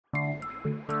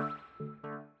This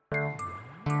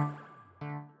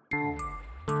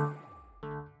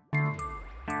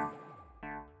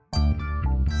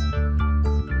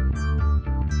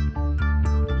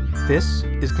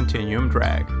is Continuum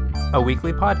Drag, a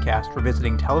weekly podcast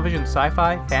revisiting television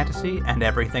sci-fi, fantasy, and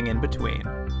everything in between.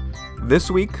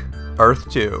 This week, Earth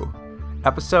 2,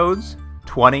 episodes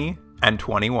 20 and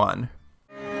 21.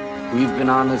 We've been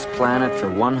on this planet for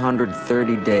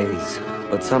 130 days,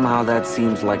 but somehow that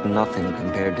seems like nothing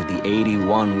compared to the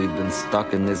 81 we've been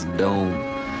stuck in this dome.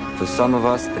 For some of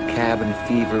us, the cabin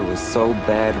fever was so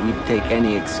bad we'd take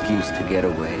any excuse to get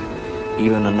away,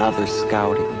 even another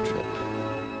scouting trip.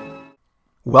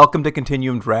 Welcome to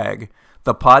Continuum Drag,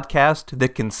 the podcast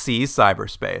that can see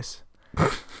cyberspace.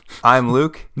 I'm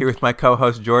Luke, here with my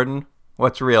co-host Jordan.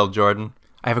 What's real, Jordan?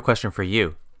 I have a question for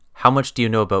you. How much do you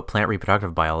know about plant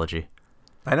reproductive biology?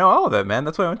 I know all of it, man.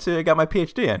 That's why I got my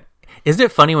PhD in. Isn't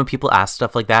it funny when people ask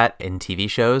stuff like that in TV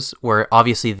shows, where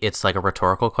obviously it's like a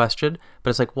rhetorical question, but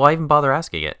it's like, why even bother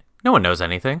asking it? No one knows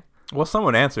anything. Well,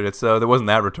 someone answered it, so that wasn't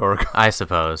that rhetorical. I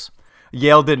suppose.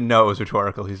 Yale didn't know it was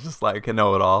rhetorical. He's just like a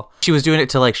know-it-all. She was doing it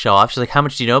to like show off. She's like, how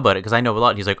much do you know about it? Because I know a lot.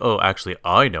 And he's like, oh, actually,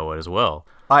 I know it as well.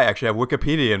 I actually have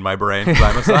Wikipedia in my brain because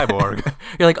I'm a cyborg.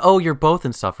 You're like, oh, you're both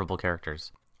insufferable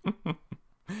characters.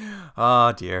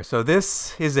 Oh, dear. So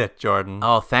this is it, Jordan.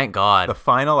 Oh, thank God. The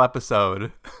final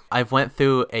episode. I've went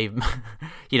through a,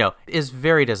 as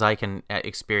varied as I can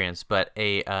experience, but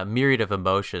a myriad of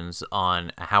emotions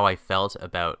on how I felt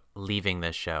about leaving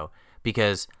this show.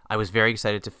 Because I was very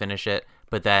excited to finish it,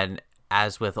 but then,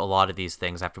 as with a lot of these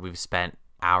things, after we've spent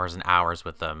hours and hours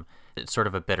with them, it's sort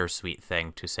of a bittersweet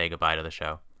thing to say goodbye to the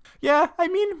show. Yeah, I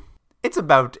mean,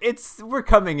 we're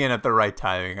coming in at the right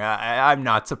timing. I'm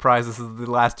not surprised this is the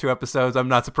last two episodes. I'm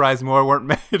not surprised more weren't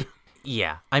made.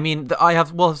 Yeah, I mean,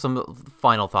 we'll have some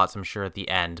final thoughts, I'm sure, at the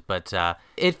end, but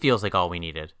it feels like all we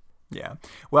needed. Yeah.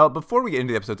 Well, before we get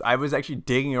into the episodes, I was actually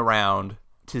digging around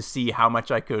to see how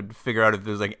much I could figure out if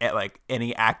there's like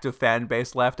any active fan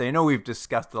base left. I know we've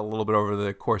discussed it a little bit over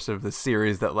the course of the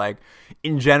series that like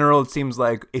in general it seems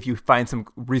like if you find some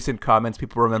recent comments,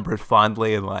 people remember it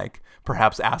fondly and like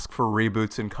perhaps ask for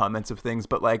reboots and comments of things,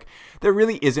 but like there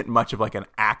really isn't much of like an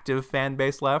active fan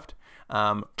base left.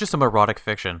 Just some erotic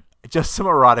fiction. Just some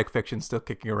erotic fiction still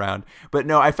kicking around. But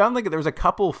no, I found like there was a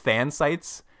couple fan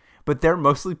sites, but they're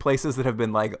mostly places that have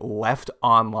been like left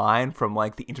online from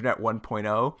like the Internet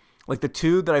 1.0. Like the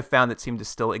two that I found that seem to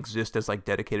still exist as like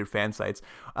dedicated fan sites,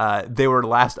 they were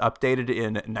last updated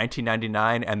in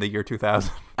 1999 and the year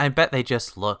 2000. I bet they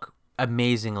just look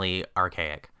amazingly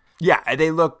archaic. Yeah, they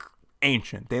look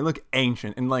ancient.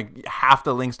 And like half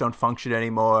the links don't function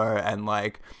anymore, and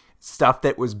like stuff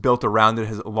that was built around it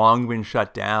has long been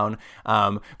shut down.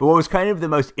 But what was kind of the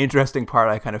most interesting part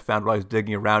I kind of found while I was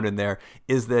digging around in there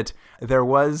is that there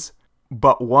was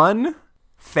but one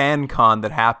fan con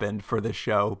that happened for this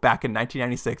show back in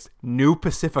 1996, New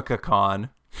Pacifica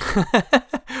Con.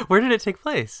 Where did it take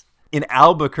place? In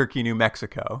Albuquerque, New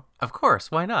Mexico. Of course,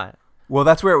 why not? Well,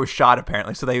 that's where it was shot,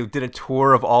 apparently. So they did a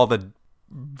tour of all the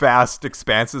vast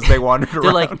expanses they wandered around.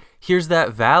 They're like, here's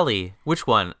that valley. Which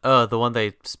one? Oh, the one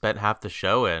they spent half the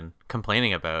show in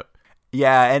complaining about.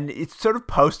 Yeah, and it's sort of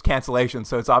post-cancellation,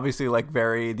 so it's obviously like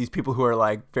these people who are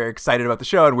like very excited about the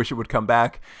show and wish it would come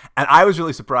back. And I was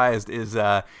really surprised is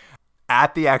at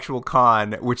the actual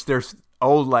con, which there's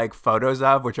old like photos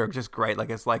of, which are just great. Like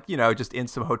it's like, just in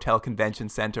some hotel convention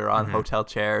center on hotel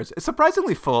chairs. It's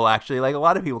surprisingly full, actually. Like a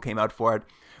lot of people came out for it.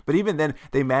 But even then,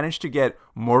 they managed to get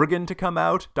Morgan to come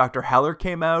out, Dr. Heller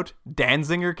came out,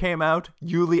 Danzinger came out,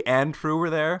 Yuli and True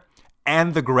were there,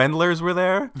 and the Grendlers were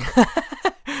there.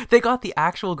 They got the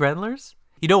actual Grendlers?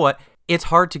 You know what? It's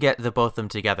hard to get the both of them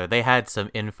together. They had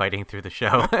some infighting through the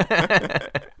show.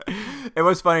 It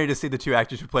was funny to see the two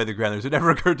actors who played the Grendlers. It never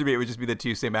occurred to me it would just be the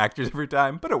two same actors every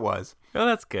time, but it was. Oh,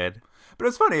 that's good. But it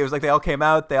was funny. It was like they all came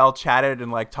out, they all chatted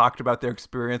and like talked about their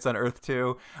experience on Earth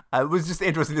 2. It was just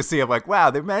interesting to see. I'm like, wow,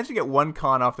 they managed to get one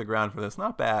con off the ground for this.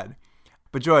 Not bad.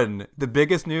 But Jordan, the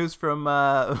biggest news from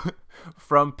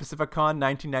PacifiCon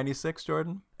 1996,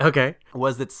 Jordan, okay,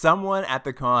 was that someone at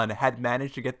the con had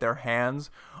managed to get their hands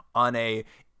on a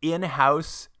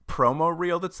in-house promo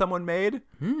reel that someone made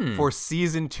for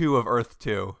season 2 of Earth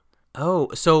 2. Oh,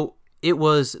 so it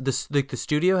was the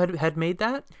studio had made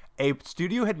that? A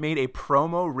studio had made a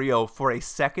promo reel for a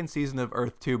second season of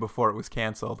Earth 2 before it was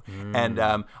canceled. And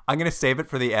I'm going to save it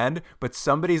for the end, but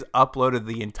somebody's uploaded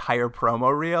the entire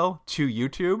promo reel to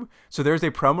YouTube. So there's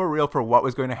a promo reel for what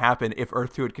was going to happen if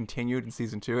Earth 2 had continued in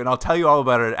season 2. And I'll tell you all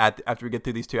about it after we get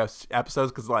through these two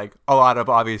episodes, because like a lot of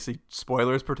obviously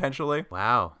spoilers potentially.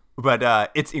 Wow.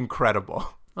 But it's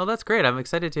incredible. Well, that's great. I'm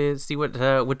excited to see what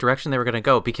direction they were going to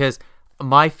go, because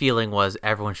my feeling was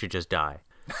everyone should just die.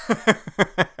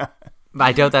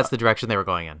 I doubt that's the direction they were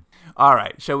going in. All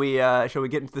right, shall we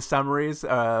get into the summaries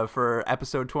for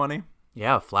episode 20?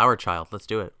 Yeah, Flower Child. Let's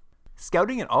do it.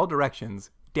 Scouting in all directions,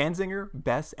 Danziger,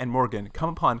 Bess, and Morgan come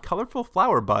upon colorful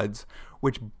flower buds,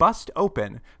 which bust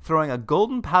open, throwing a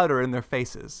golden powder in their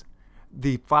faces.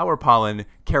 The flower pollen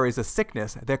carries a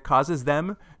sickness that causes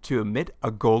them to emit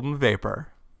a golden vapor.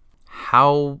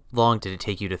 How long did it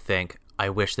take you to think, I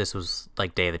wish this was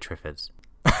like Day of the Triffids?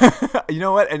 You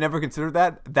know what? I never considered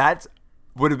that. That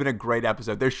would have been a great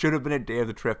episode. There should have been a Day of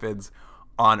the Triffids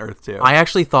on Earth 2. I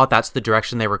actually thought that's the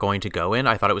direction they were going to go in.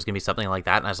 I thought it was going to be something like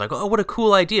that, and I was like, oh, what a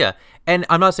cool idea. And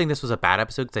I'm not saying this was a bad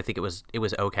episode, because I think it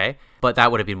was okay, but that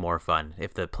would have been more fun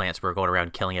if the plants were going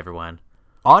around killing everyone.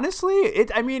 Honestly,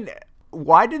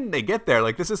 why didn't they get there?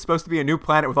 Like, this is supposed to be a new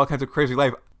planet with all kinds of crazy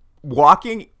life.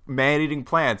 Walking, man-eating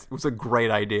plants was a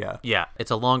great idea. Yeah,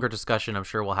 it's a longer discussion I'm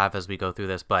sure we'll have as we go through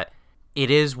this, but it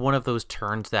is one of those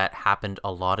turns that happened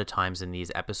a lot of times in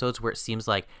these episodes where it seems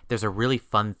like there's a really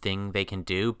fun thing they can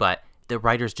do, but the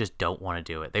writers just don't want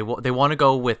to do it. They want to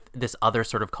go with this other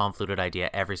sort of convoluted idea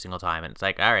every single time, and it's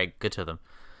like, all right, good to them.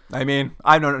 I mean,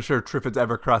 I'm not sure Triffids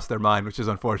ever crossed their mind, which is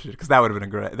unfortunate, because that would have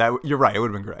been you're right, it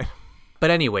would have been great. But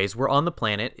anyways, we're on the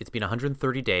planet. It's been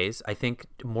 130 days. I think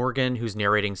Morgan, who's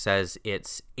narrating, says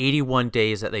it's 81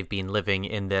 days that they've been living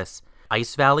in this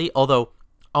ice valley, although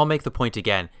I'll make the point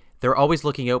again. They're always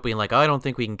looking out being like, I don't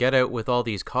think we can get out with all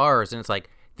these cars. And it's like,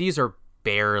 these are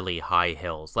barely high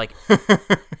hills. Like,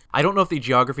 I don't know if the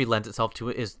geography lends itself to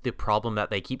it is the problem that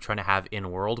they keep trying to have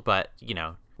in world, but,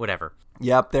 whatever.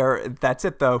 Yep, that's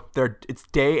it though. It's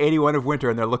day 81 of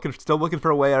winter, and they're still looking for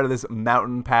a way out of this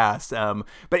mountain pass.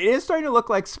 But it is starting to look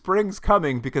like spring's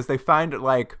coming, because they find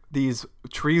like these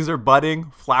trees are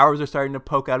budding, flowers are starting to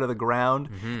poke out of the ground,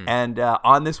 and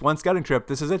on this one scouting trip,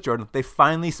 this is it, Jordan. They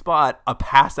finally spot a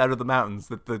pass out of the mountains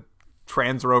that the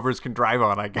Trans rovers can drive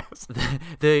on, I guess.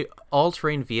 The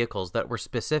all-terrain vehicles that were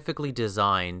specifically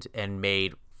designed and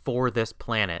made for this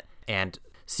planet and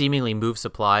seemingly move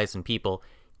supplies and people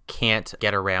can't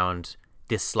get around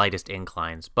the slightest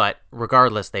inclines, but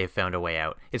regardless, they've found a way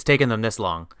out. It's taken them this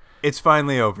long. It's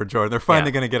finally over, Jordan. They're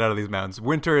finally going to get out of these mountains.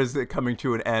 Winter is coming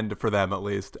to an end for them, at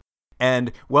least.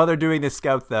 And while they're doing this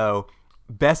scout, though,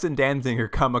 Bess and Danziger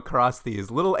come across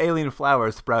these little alien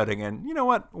flowers sprouting, and you know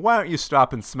what? Why don't you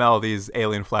stop and smell these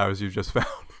alien flowers you just found?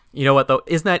 You know what, though?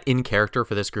 Isn't that in character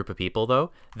for this group of people,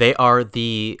 though? They are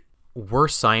the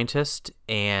worst scientists,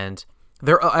 and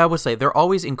I would say they're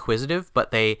always inquisitive,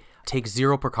 but they take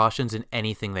zero precautions in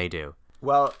anything they do.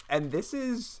 Well, and this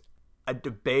is a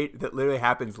debate that literally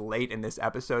happens late in this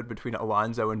episode between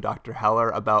Alonzo and Dr. Heller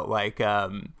about like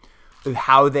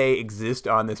how they exist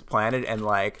on this planet, and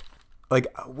like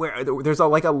where there's a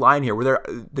line here where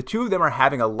the two of them are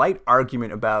having a light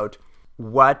argument about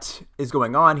what is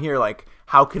going on here, like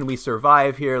how can we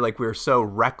survive here, like we're so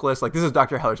reckless, like this is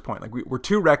Dr. Heller's point, like we're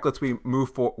too reckless,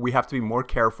 we have to be more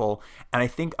careful. And I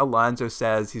think Alonzo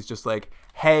says, he's just like,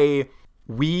 hey,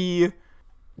 we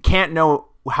can't know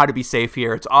how to be safe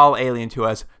here, it's all alien to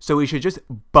us, so we should just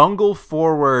bungle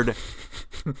forward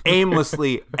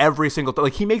aimlessly every single time.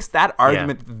 Like he makes that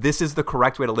argument, this is the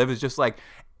correct way to live, is just like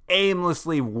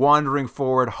aimlessly wandering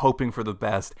forward, hoping for the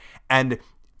best. And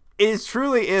it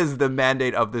truly is the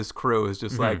mandate of this crew, is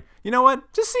just like, you know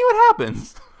what, just see what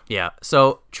happens. Yeah,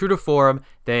 so true to form,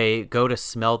 they go to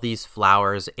smell these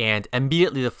flowers, and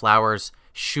immediately the flowers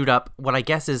shoot up what I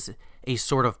guess is a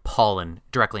sort of pollen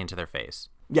directly into their face.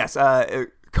 Yes, a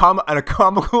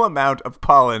comical amount of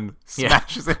pollen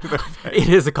smashes into their face. It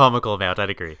is a comical amount, I'd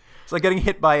agree. It's like getting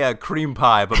hit by a cream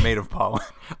pie, but made of pollen.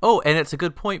 Oh, and it's a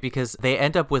good point, because they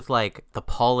end up with like the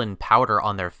pollen powder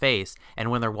on their face, and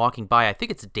when they're walking by, I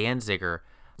think it's Danziger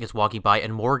is walking by,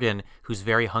 and Morgan, who's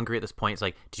very hungry at this point, is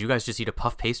like, did you guys just eat a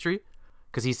puff pastry?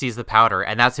 Because he sees the powder,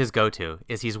 and that's his go-to,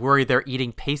 is he's worried they're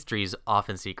eating pastries off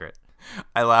in secret.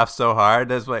 I laughed so hard.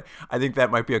 That's why I think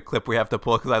that might be a clip we have to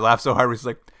pull, because I laughed so hard. Where he's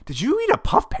like, did you eat a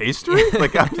puff pastry?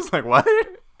 Like, I'm just like, what?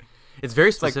 It's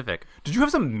very specific. Like, did you have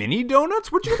some mini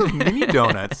donuts? Where'd you get those mini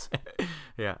donuts?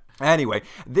 Yeah. Anyway,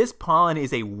 this pollen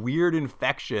is a weird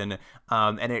infection,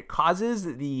 and it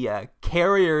causes the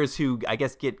carriers who, I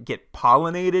guess, get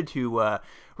pollinated to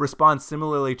respond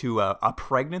similarly to a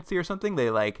pregnancy or something.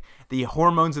 They like the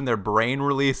hormones in their brain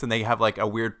release, and they have like a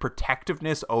weird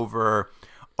protectiveness over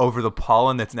the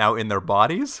pollen that's now in their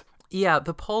bodies. Yeah,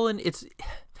 the pollen,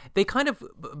 they kind of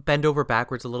bend over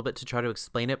backwards a little bit to try to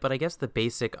explain it, but I guess the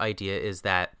basic idea is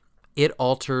that it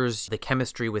alters the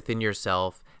chemistry within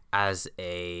yourself as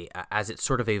it's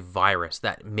sort of a virus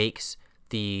that makes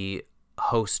the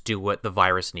hosts do what the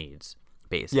virus needs,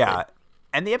 basically. Yeah.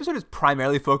 And the episode is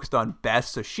primarily focused on Bess,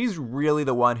 so she's really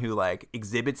the one who like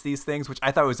exhibits these things, which I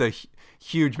thought was a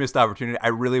huge missed opportunity. I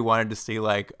really wanted to see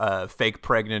like a fake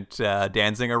pregnant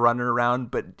Danziger running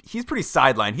around, but he's pretty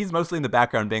sidelined. He's mostly in the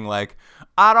background being like,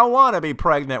 I don't want to be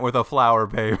pregnant with a flower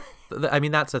baby. I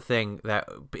mean, that's a thing that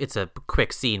it's a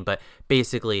quick scene, but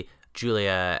basically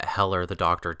Julia Heller, the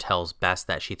doctor, tells Bess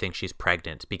that she thinks she's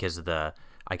pregnant because of the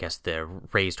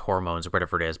raised hormones or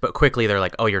whatever it is. But quickly they're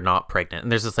like, oh, you're not pregnant.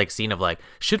 And there's this like scene of like,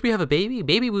 should we have a baby?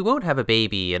 Maybe we won't have a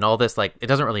baby, and all this. Like, it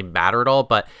doesn't really matter at all.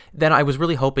 But then I was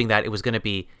really hoping that it was going to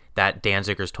be that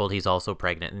Danziger's told he's also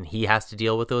pregnant and he has to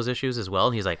deal with those issues as well.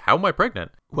 And he's like, how am I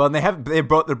pregnant? Well, and they're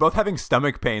both having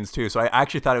stomach pains too. So I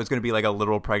actually thought it was going to be like a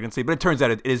literal pregnancy, but it turns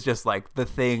out it is just like the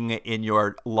thing in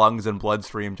your lungs and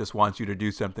bloodstream just wants you to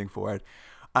do something for it.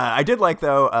 I did like,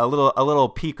 though, a little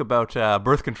peek about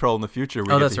birth control in the future.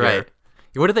 Oh, that's right.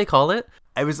 What do they call it?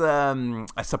 It was a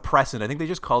suppressant. I think they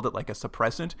just called it like a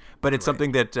suppressant, but it's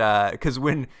something that because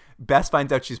when Bess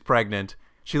finds out she's pregnant,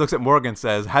 she looks at Morgan and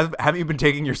says, haven't you been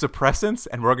taking your suppressants?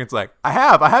 And Morgan's like, I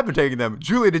have been taking them.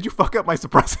 Julia, did you fuck up my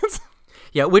suppressants?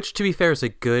 Yeah, which, to be fair, is a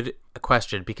good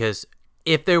question, because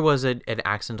if there was an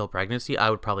accidental pregnancy, I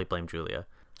would probably blame Julia.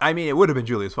 I mean, it would have been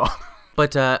Julia's fault.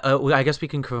 But I guess we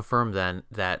can confirm then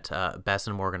that Bess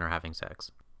and Morgan are having sex.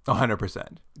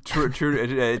 100%. True.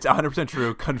 It's 100%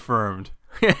 true. Confirmed.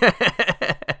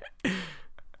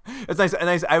 It's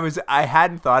nice. I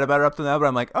hadn't thought about it up to now, but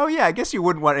I'm like, oh yeah, I guess you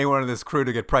wouldn't want anyone in this crew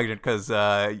to get pregnant because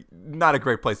not a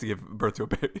great place to give birth to a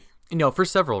baby. No, for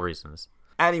several reasons.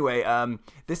 Anyway,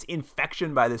 this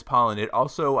infection by this pollen, it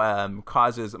also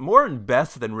causes more in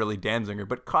Bess than really Danziger,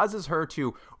 but causes her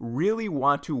to really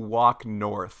want to walk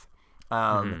north.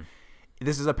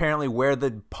 This is apparently where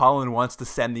the pollen wants to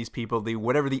send these people.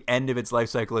 Whatever the end of its life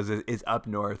cycle is up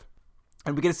north.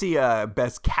 And we get to see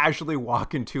Bess casually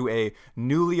walk into a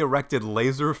newly erected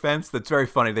laser fence. That's very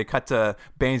funny. They cut to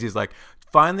Baines. He's like,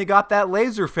 finally got that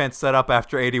laser fence set up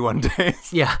after 81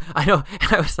 days. Yeah, I know.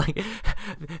 I was like,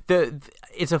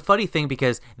 it's a funny thing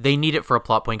because they need it for a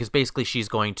plot point, because basically she's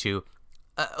going to,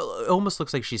 it almost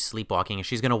looks like she's sleepwalking and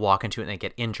she's going to walk into it and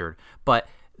get injured. But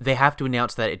they have to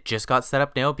announce that it just got set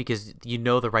up now, because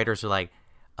the writers are like,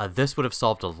 this would have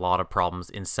solved a lot of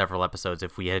problems in several episodes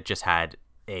if we had just had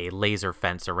a laser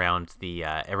fence around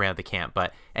the camp.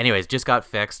 But anyways, just got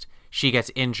fixed. She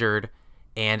gets injured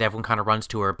and everyone kind of runs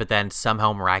to her, but then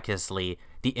somehow miraculously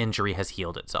the injury has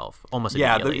healed itself almost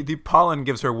immediately. Yeah, the pollen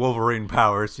gives her Wolverine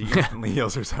powers. She instantly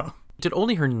heals herself. Did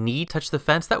only her knee touch the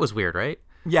fence? That was weird, right?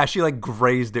 Yeah, she like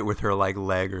grazed it with her like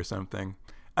leg or something.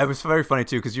 It was very funny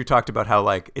too, because you talked about how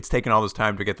like it's taken all this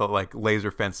time to get the like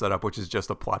laser fence set up, which is just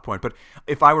a plot point. But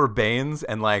if I were Baines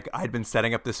and like I'd been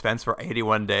setting up this fence for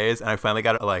 81 days and I finally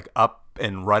got it like up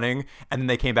and running, and then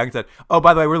they came back and said, "Oh,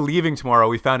 by the way, we're leaving tomorrow.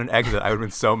 We found an exit." I would have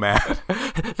been so mad.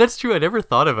 That's true. I never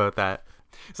thought about that.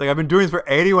 It's like, I've been doing this for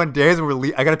 81 days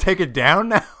and I got to take it down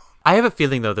now. I have a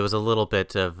feeling though there was a little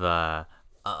bit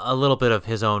of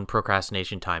his own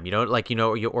procrastination time. You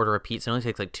order a pizza, it only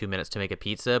takes like 2 minutes to make a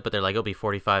pizza, but they're like, it'll be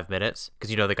 45 minutes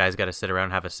because the guy's got to sit around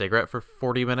and have a cigarette for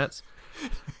 40 minutes.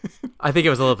 I think it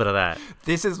was a little bit of that.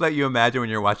 This is what you imagine when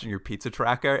you're watching your pizza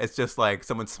tracker. It's just like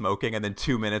someone smoking and then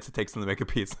 2 minutes it takes them to make a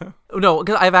pizza. No,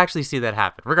 because I've actually seen that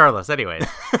happen. Regardless, anyways.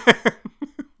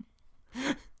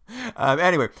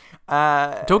 Anyway.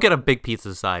 Don't get a big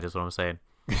pizza side is what I'm saying.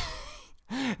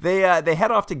 They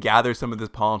head off to gather some of this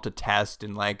pollen to test,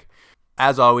 and like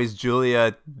as always,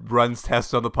 Julia runs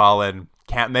tests on the pollen,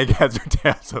 can't make heads or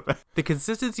tails of it. The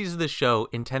consistencies of the show,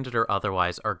 intended or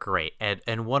otherwise, are great,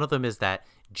 and one of them is that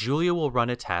Julia will run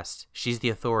a test. She's the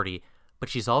authority, but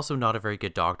she's also not a very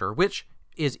good doctor, which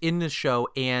is in the show.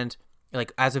 And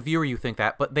like as a viewer, you think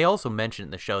that, but they also mention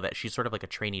in the show that she's sort of like a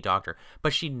trainee doctor,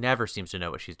 but she never seems to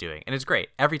know what she's doing, and it's great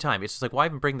every time. It's just like, why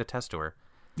even bring the test to her?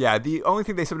 Yeah, the only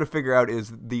thing they seem to figure out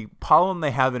is the pollen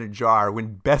they have in a jar.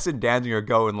 When Bess and Danziger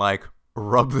go and like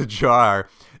rub the jar,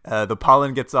 the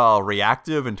pollen gets all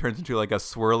reactive and turns into like a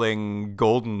swirling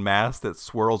golden mass that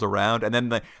swirls around, and then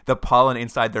the pollen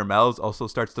inside their mouths also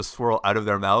starts to swirl out of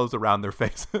their mouths around their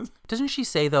faces. Doesn't she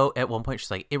say though at one point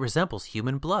she's like, it resembles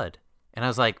human blood? And I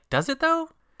was like, does it though?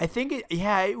 I think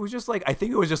it was just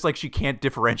like she can't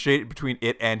differentiate between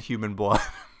it and human blood.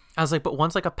 I was like, but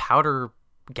one's like a powder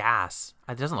gas.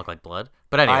 It doesn't look like blood.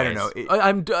 But anyways,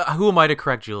 I don't know. Who am I to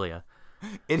correct Julia?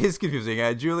 It is confusing.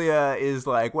 Julia is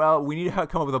like, well, we need to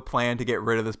come up with a plan to get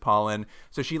rid of this pollen.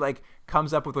 So she like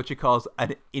comes up with what she calls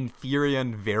an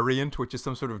Inferion variant, which is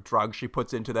some sort of drug she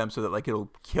puts into them so that like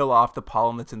it'll kill off the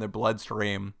pollen that's in their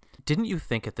bloodstream. Didn't you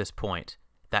think at this point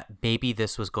that maybe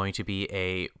this was going to be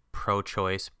a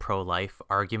pro-choice, pro-life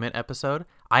argument episode.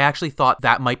 I actually thought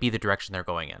that might be the direction they're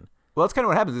going in. Well, that's kind of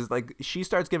what happens is like she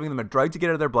starts giving them a drug to get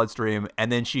out of their bloodstream, and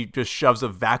then she just shoves a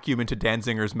vacuum into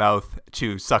Danzinger's mouth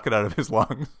to suck it out of his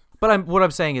lungs. But what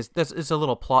I'm saying is it's a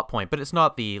little plot point, but it's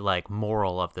not the like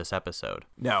moral of this episode.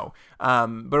 No.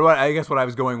 But what I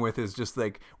was going with is just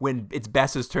like when it's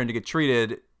Bess's turn to get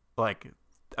treated, like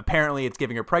apparently it's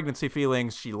giving her pregnancy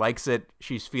feelings. She likes it.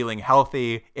 She's feeling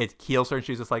healthy. It heals her. And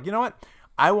she's just like, you know what?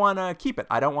 I want to keep it.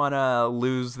 I don't want to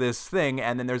lose this thing.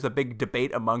 And then there's a big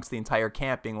debate amongst the entire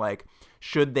camp being like,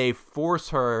 should they force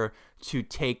her to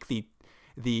take the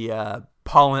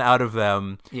pollen out of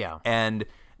them? Yeah. And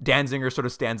Danzinger sort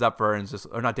of stands up for her and just,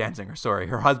 or not Danzinger, sorry,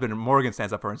 her husband Morgan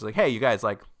stands up for her and is like, hey, you guys,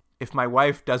 like, if my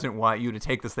wife doesn't want you to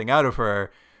take this thing out of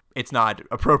her, it's not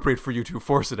appropriate for you to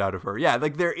force it out of her. Yeah,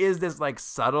 like there is this like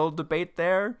subtle debate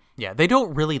there. Yeah, they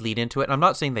don't really lead into it. And I'm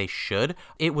not saying they should.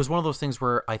 It was one of those things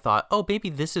where I thought, oh, maybe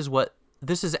this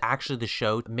is actually the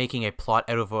show making a plot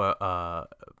out of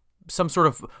some sort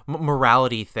of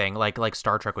morality thing like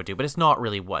Star Trek would do. But it's not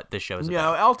really what this show is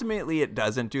about. No, ultimately it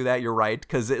doesn't do that. You're right.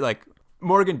 Because like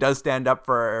Morgan does stand up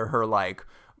for her like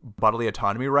bodily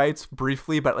autonomy rights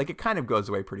briefly, but like it kind of goes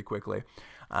away pretty quickly.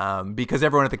 Because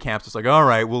everyone at the camp's just like, all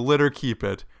right, we'll let her keep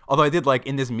it. Although I did like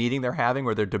in this meeting they're having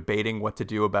where they're debating what to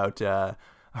do about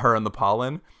her and the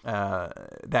pollen,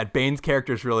 that Bane's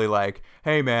character is really like,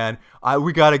 hey man,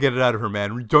 we got to get it out of her,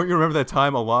 man. Don't you remember that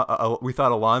time we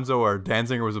thought Alonzo or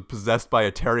Danzinger was possessed by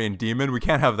a Terrian demon? We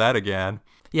can't have that again.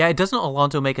 Yeah, doesn't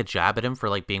Alonzo make a jab at him for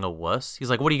like being a wuss? He's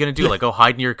like, what are you going to do? Like go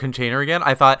hide in your container again?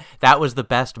 I thought that was the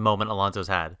best moment Alonzo's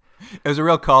had. It was a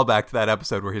real callback to that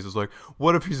episode where he's just like,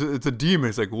 what if it's a demon?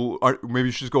 It's like, well, maybe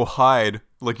you should just go hide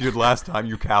like you did last time,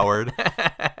 you coward.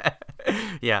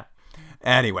 Yeah.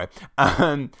 Anyway,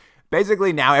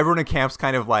 basically now everyone in camp's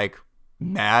kind of like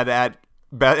mad at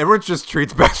Beth. Everyone just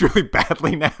treats Beth really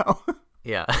badly now.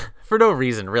 Yeah, for no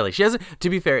reason, really. She hasn't, to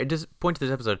be fair, just point to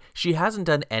this episode, she hasn't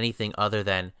done anything other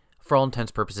than, for all intents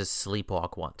and purposes,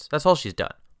 sleepwalk once. That's all she's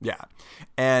done. Yeah.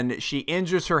 And she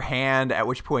injures her hand, at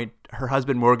which point her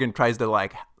husband Morgan tries to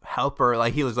like help her.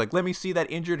 Like he was like, let me see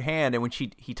that injured hand. And when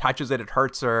he touches it, it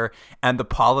hurts her. And the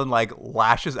pollen like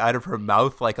lashes out of her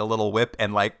mouth like a little whip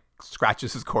and like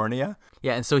scratches his cornea.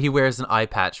 Yeah, and so he wears an eye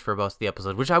patch for most of the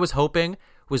episode, which I was hoping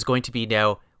was going to be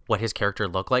now what his character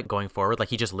looked like going forward. Like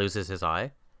he just loses his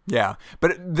eye. Yeah,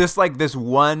 but this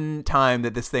one time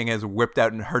that this thing has whipped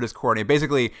out and hurt his cornea,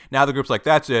 basically now the group's like,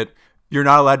 that's it. You're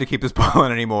not allowed to keep this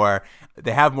pollen anymore.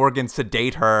 They have Morgan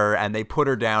sedate her and they put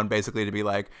her down basically to be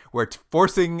like, we're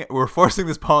forcing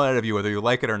this pollen out of you whether you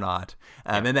like it or not.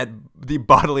 And then that the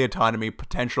bodily autonomy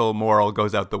potential moral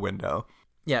goes out the window.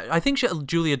 Yeah, I think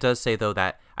Julia does say, though,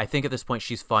 that I think at this point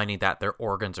she's finding that their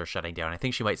organs are shutting down. I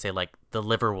think she might say, like, the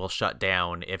liver will shut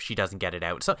down if she doesn't get it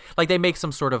out. So, like, they make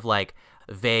some sort of, like,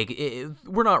 vague,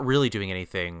 we're not really doing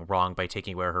anything wrong by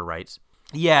taking away her rights.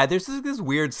 Yeah, there's this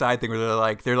weird side thing where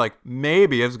they're like,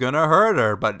 maybe it's going to hurt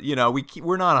her, but, you know,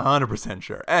 we're not 100%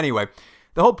 sure. Anyway,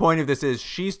 the whole point of this is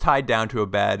she's tied down to a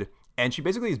bed. And she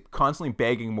basically is constantly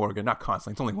begging Morgan, not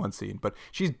constantly, it's only one scene, but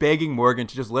she's begging Morgan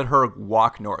to just let her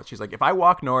walk north. She's like, if I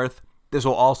walk north, this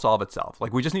will all solve itself.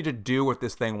 Like, we just need to do what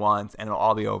this thing wants and it'll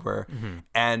all be over. Mm-hmm.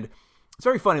 And it's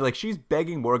very funny. Like, she's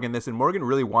begging Morgan this and Morgan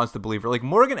really wants to believe her. Like,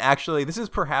 Morgan actually, this is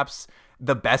perhaps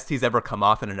the best he's ever come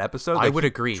off in an episode. Like, I would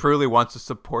agree. He truly wants to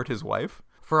support his wife.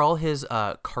 For all his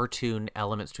cartoon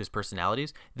elements to his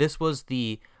personalities, this was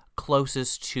the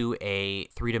closest to a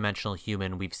three-dimensional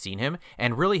human we've seen him,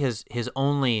 and really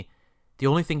the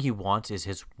only thing he wants is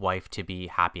his wife to be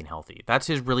happy and healthy. That's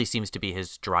really seems to be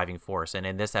his driving force, and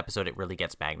in this episode it really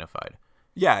gets magnified.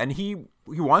 Yeah, and he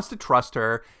wants to trust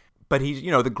her, but he's,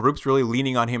 you know, the group's really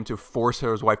leaning on him to force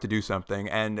his wife to do something,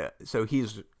 and so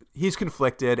he's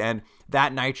conflicted. And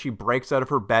that night she breaks out of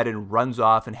her bed and runs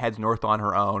off and heads north on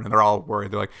her own, and they're all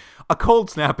worried. They're like, a cold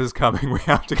snap is coming, we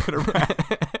have to get her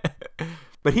back.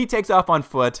 But he takes off on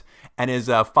foot and is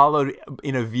followed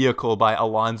in a vehicle by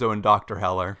Alonzo and Dr.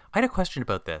 Heller. I had a question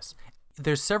about this.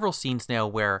 There's several scenes now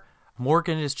where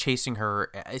Morgan is chasing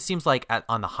her, it seems like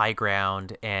on the high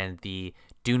ground, and the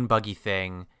dune buggy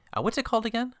thing, what's it called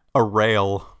again? A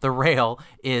rail. The rail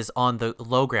is on the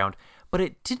low ground. But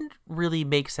it didn't really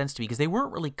make sense to me because they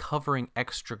weren't really covering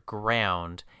extra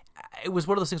ground. It was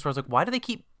one of those things where I was like, why do they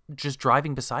keep just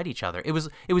driving beside each other? It was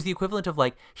the equivalent of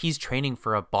like he's training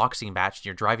for a boxing match and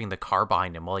you're driving the car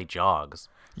behind him while he jogs.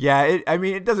 Yeah,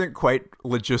 it doesn't quite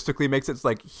logistically make sense.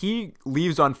 Like, he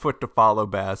leaves on foot to follow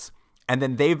Bess, and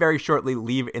then they very shortly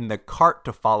leave in the cart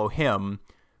to follow him,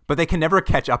 but they can never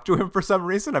catch up to him for some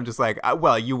reason. I'm just like,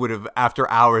 well, you would have,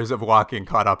 after hours of walking,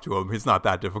 caught up to him. It's not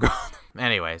that difficult.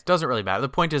 Anyways, doesn't really matter. The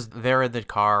point is, they're in the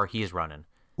car, he's running.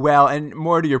 Well, and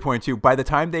more to your point, too, by the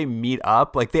time they meet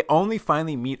up, like, they only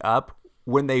finally meet up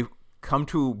when they come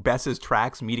to Bess's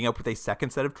tracks, meeting up with a second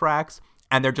set of tracks,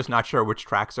 and they're just not sure which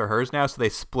tracks are hers now, so they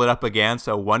split up again,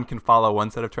 so one can follow one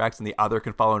set of tracks and the other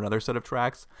can follow another set of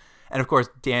tracks. And, of course,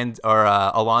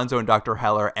 Alonzo and Dr.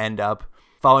 Heller end up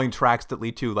following tracks that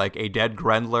lead to, like, a dead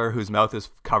Grendler whose mouth is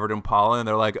covered in pollen, and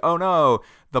they're like, oh no,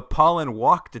 the pollen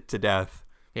walked it to death.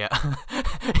 Yeah.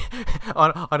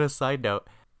 on a side note,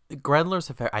 Grendlers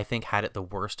have, I think, had it the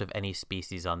worst of any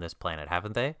species on this planet,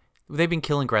 haven't they? They've been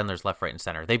killing Grendlers left, right, and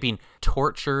center. They've been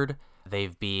tortured,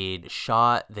 they've been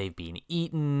shot, they've been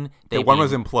eaten. One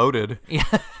was imploded.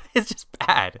 Yeah, it's just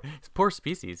bad. It's poor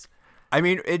species. I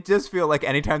mean, it does feel like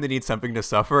anytime they need something to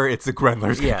suffer, it's the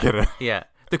Grendlers that get it. Yeah.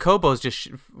 The Kobo's just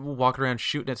walking around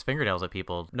shooting its fingernails at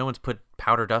people. No one's put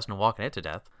powder dust and walking it to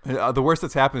death. The worst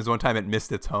that's happened is one time it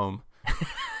missed its home.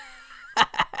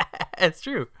 It's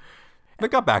true.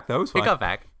 It got back, though. It was fine. It got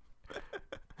back.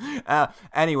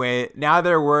 Anyway, now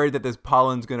they're worried that this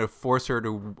pollen's going to force her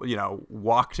to,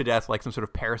 walk to death like some sort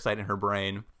of parasite in her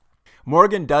brain.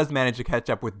 Morgan does manage to catch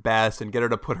up with Bess and get her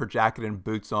to put her jacket and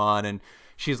boots on, and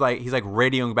he's like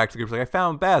radioing back to the group, like, I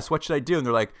found Bess, what should I do? And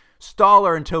they're like, stall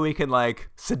her until we can, like,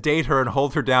 sedate her and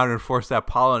hold her down and force that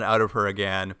pollen out of her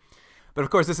again. But of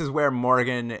course, this is where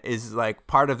Morgan is, like,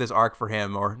 part of this arc for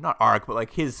him, or not arc, but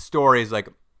like his story is like,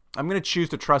 I'm going to choose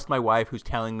to trust my wife who's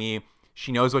telling me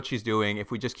she knows what she's doing.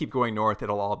 If we just keep going north,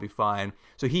 it'll all be fine.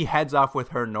 So he heads off with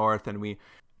her north, and we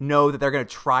know that they're going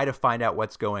to try to find out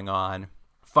what's going on.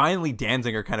 Finally,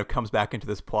 Danziger kind of comes back into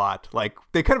this plot. Like,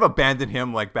 they kind of abandon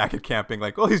him, like, back at camping.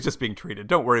 Like, well, he's just being treated.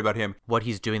 Don't worry about him. What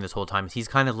he's doing this whole time is he's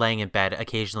kind of laying in bed,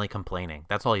 occasionally complaining.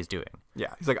 That's all he's doing.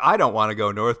 Yeah. He's like, I don't want to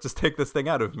go north. Just take this thing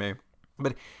out of me.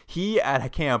 But he, at a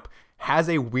camp, has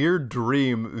a weird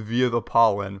dream via the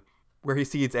pollen where he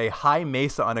sees a high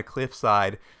mesa on a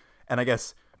cliffside and, I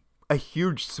guess, a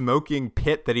huge smoking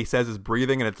pit that he says is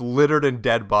breathing, and it's littered in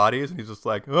dead bodies. And he's just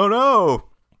like, oh, no.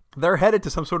 They're headed to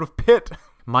some sort of pit.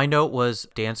 My note was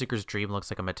Danziger's dream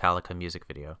looks like a Metallica music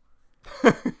video.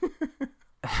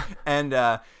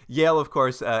 And Yale, of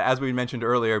course, as we mentioned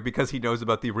earlier, because he knows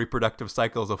about the reproductive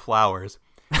cycles of flowers,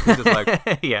 he's just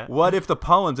like, yeah. What if the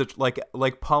pollen's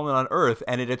like pollen on Earth,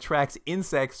 and it attracts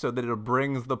insects so that it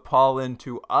brings the pollen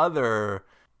to other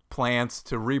plants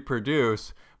to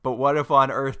reproduce? But what if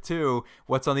on Earth, too,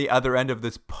 what's on the other end of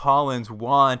this pollen's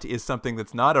want is something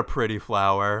that's not a pretty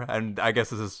flower? And I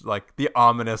guess this is like the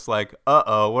ominous, like,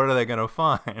 uh-oh, what are they going to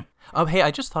find? Hey,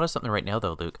 I just thought of something right now,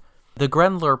 though, Luke. The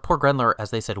Grendler, poor Grendler, as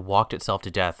they said, walked itself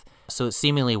to death. So it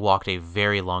seemingly walked a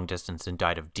very long distance and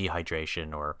died of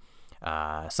dehydration or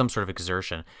some sort of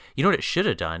exertion. You know what it should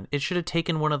have done? It should have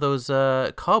taken one of those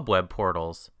cobweb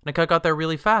portals. And it got there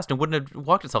really fast and wouldn't have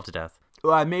walked itself to death.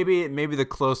 Well, maybe the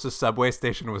closest subway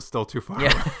station was still too far.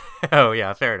 Yeah. Oh,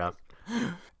 yeah, fair enough.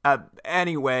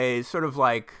 Anyway, sort of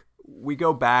like we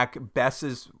go back. Bess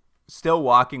is still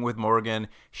walking with Morgan.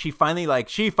 She finally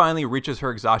reaches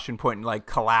her exhaustion point and like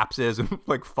collapses and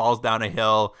like falls down a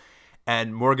hill.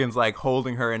 And Morgan's like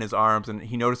holding her in his arms, and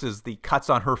he notices the cuts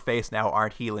on her face now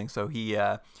aren't healing. So he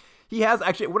has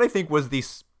actually what I think was the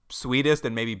sweetest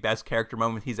and maybe best character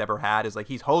moment he's ever had is like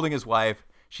he's holding his wife.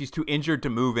 She's too injured to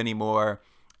move anymore,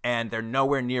 and they're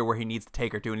nowhere near where he needs to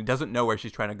take her to, and he doesn't know where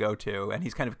she's trying to go to, and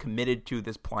he's kind of committed to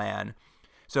this plan.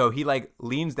 So he like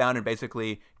leans down and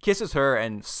basically kisses her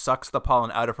and sucks the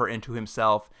pollen out of her into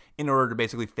himself in order to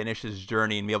basically finish his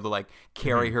journey and be able to like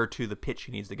carry her to the pit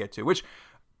she needs to get to, which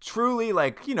truly,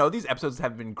 like, these episodes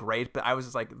have been great, but I was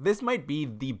just like, this might be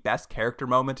the best character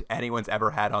moment anyone's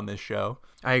ever had on this show.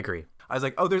 I agree. I was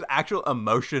like, oh, there's actual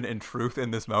emotion and truth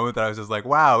in this moment that I was just like,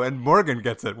 wow, and Morgan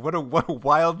gets it. What a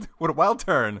wild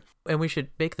turn. And we should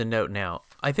make the note now.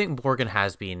 I think Morgan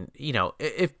has been,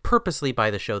 if purposely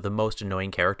by the show, the most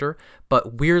annoying character,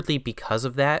 but weirdly because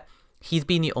of that, he's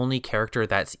been the only character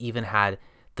that's even had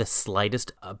the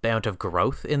slightest amount of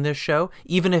growth in this show,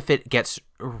 even if it gets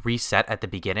reset at the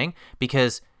beginning,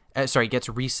 because, gets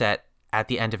reset at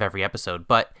the end of every episode,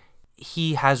 but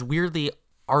he has weirdly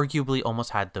arguably almost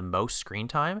had the most screen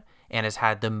time and has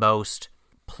had the most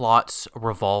plots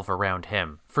revolve around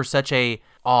him for such a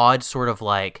odd sort of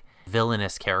like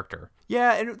villainous character.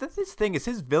 Yeah, and that's his thing is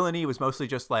his villainy was mostly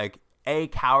just like A,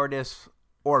 cowardice,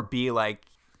 or B, like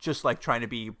just like trying to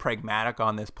be pragmatic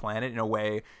on this planet in a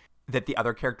way that the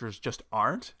other characters just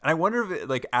aren't. And I wonder if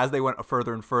like as they went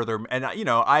further and further, and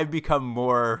I've become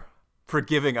more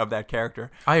forgiving of that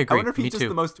character. I agree. I wonder if he's just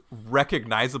the most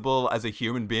recognizable as a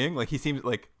human being. Like he seems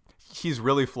like he's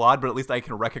really flawed, but at least I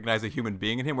can recognize a human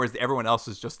being in him, whereas everyone else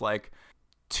is just like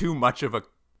too much of a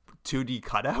 2D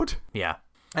cutout. Yeah.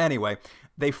 Anyway,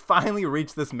 they finally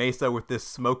reach this mesa with this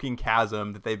smoking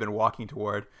chasm that they've been walking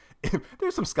toward.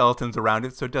 There's some skeletons around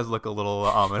it, so it does look a little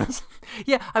ominous.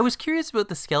 Yeah, I was curious about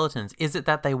the skeletons. Is it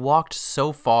that they walked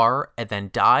so far and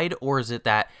then died, or is it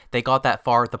that they got that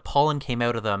far, the pollen came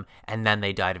out of them, and then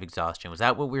they died of exhaustion? Was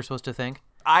that what we were supposed to think?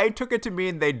 I took it to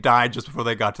mean they died just before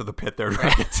they got to the pit they're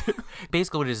ready to.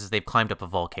 Basically what it is they've climbed up a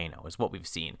volcano, is what we've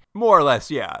seen. More or less,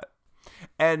 yeah.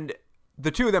 And the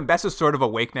two of them, Bess is sort of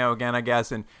awake now again, I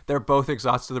guess, and they're both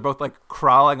exhausted. They're both like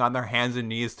crawling on their hands and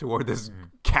knees toward this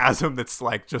chasm that's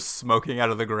like just smoking out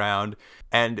of the ground.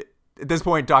 And at this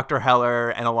point, Dr. Heller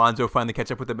and Alonzo finally catch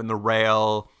up with them in the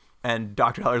rail. And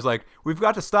Dr. Heller's like, we've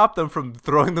got to stop them from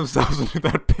throwing themselves into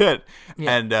that pit.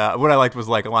 Yeah. And what I liked was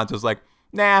like, Alonzo's like,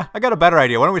 nah, I got a better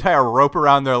idea. Why don't we tie a rope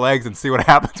around their legs and see what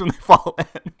happens when they fall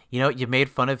in? You know, you made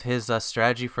fun of his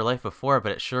strategy for life before,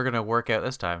 but it's sure going to work out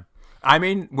this time. I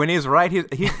mean, when he's right, he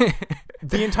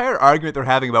the entire argument they're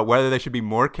having about whether they should be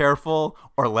more careful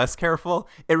or less careful,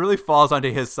 it really falls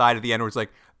onto his side at the end where it's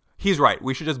like, he's right.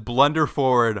 We should just blunder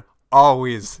forward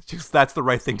always. Just that's the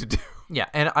right thing to do. Yeah,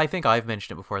 and I think I've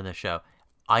mentioned it before in this show.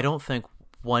 I don't think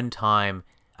one time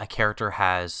a character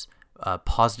has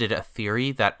posited a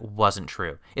theory that wasn't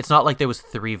true. It's not like there was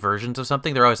 3 versions of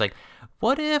something. They're always like,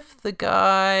 what if the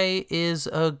guy is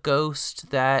a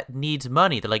ghost that needs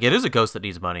money? They're like, it is a ghost that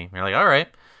needs money. And you're like, all right.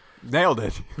 Nailed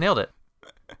it.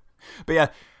 But yeah,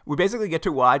 we basically get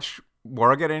to watch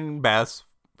Morgan and Bess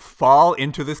fall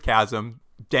into this chasm,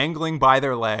 dangling by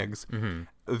their legs. Mm-hmm.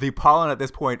 The pollen at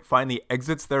this point finally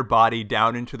exits their body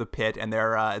down into the pit, and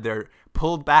they're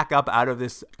pulled back up out of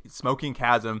this smoking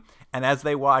chasm. And as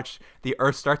they watch, the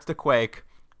earth starts to quake.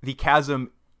 The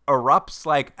chasm erupts,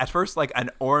 like at first like an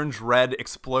orange-red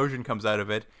explosion comes out of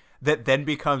it that then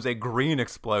becomes a green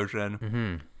explosion.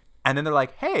 Mm-hmm. And then they're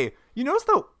like, hey, you notice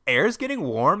the air's getting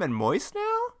warm and moist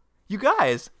now? You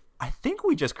guys, I think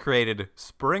we just created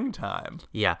springtime.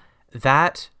 Yeah,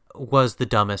 that was the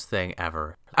dumbest thing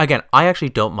ever. Again, I actually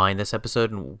don't mind this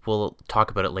episode, and we'll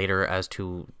talk about it later as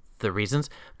to the reasons,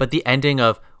 but the ending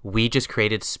of we just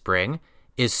created spring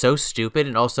is so stupid.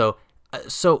 And also,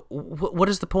 what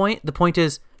is the point? The point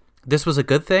is, this was a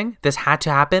good thing. This had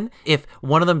to happen. If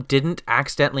one of them didn't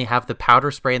accidentally have the powder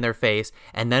spray in their face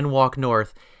and then walk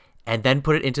north and then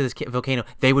put it into this volcano,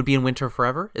 they would be in winter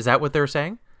forever. Is that what they're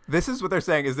saying? This is what they're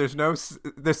saying is there's no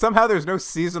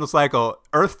seasonal cycle.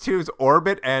 Earth 2's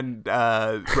orbit and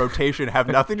rotation have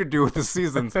nothing to do with the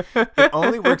seasons. It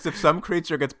only works if some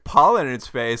creature gets pollen in its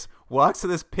face, walks to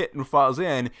this pit and falls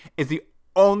in, is the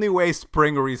only way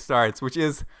spring restarts, which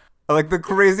is like the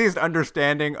craziest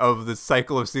understanding of the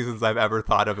cycle of seasons I've ever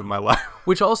thought of in my life.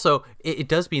 Which also, it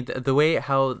does mean the way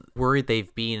how worried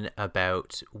they've been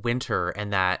about winter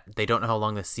and that they don't know how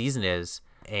long the season is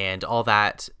and all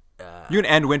that. You can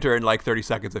end winter in like 30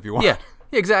 seconds if you want. Yeah,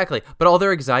 exactly. But all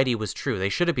their anxiety was true. They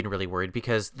should have been really worried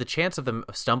because the chance of them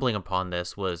stumbling upon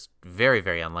this was very,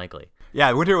 very unlikely.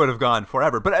 Yeah, winter would have gone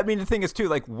forever. But I mean, the thing is too,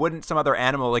 like, wouldn't some other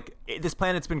animal, like, this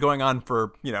planet's been going on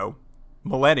for,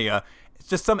 millennia. It's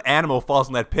just some animal falls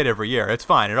in that pit every year. It's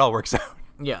fine. It all works out.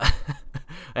 Yeah.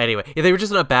 Anyway, they were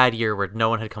just in a bad year where no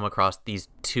one had come across these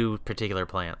 2 particular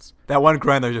plants. That one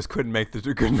grandmother just couldn't make the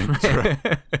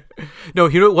trip. No,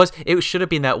 you know what it was? It should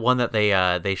have been that one that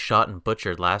they shot and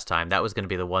butchered last time. That was going to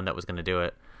be the one that was going to do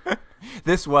it.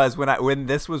 This was when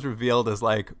this was revealed as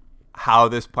like how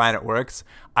this planet works.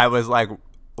 I was like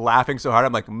laughing so hard.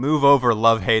 I'm like, move over,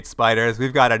 love hate spiders.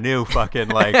 We've got a new fucking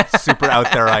like super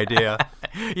out there idea.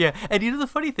 Yeah, and the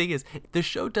funny thing is, the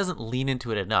show doesn't lean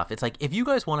into it enough. It's like, if you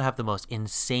guys want to have the most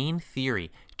insane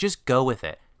theory, just go with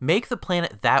it. Make the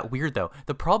planet that weird, though.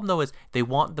 The problem, though, is they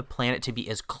want the planet to be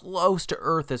as close to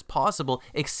Earth as possible,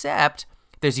 except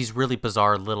there's these really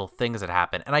bizarre little things that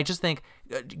happen. And I just think,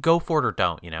 go for it or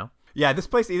don't, Yeah, this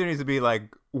place either needs to be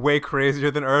like way crazier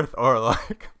than Earth or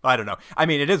like, I don't know. I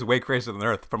mean, it is way crazier than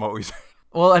Earth from what we say.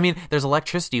 Well, I mean, there's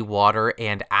electricity, water,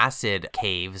 and acid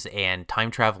caves, and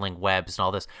time-traveling webs and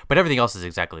all this, but everything else is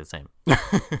exactly the same.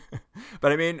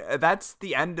 But I mean, that's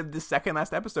the end of the second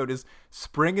last episode is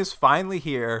spring is finally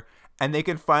here, and they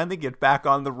can finally get back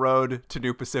on the road to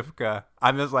New Pacifica.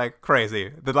 I'm just like,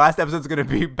 crazy. The last episode's going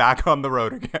to be back on the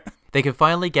road again. They can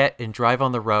finally get and drive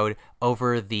on the road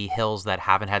over the hills that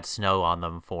haven't had snow on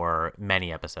them for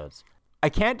many episodes. I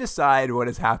can't decide what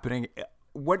is happening.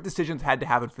 What decisions had to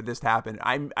happen for this to happen?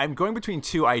 I'm going between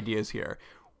 2 ideas here.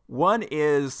 One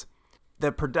is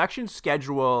the production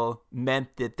schedule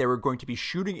meant that they were going to be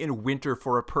shooting in winter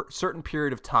for a certain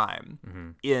period of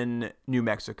time in New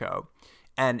Mexico.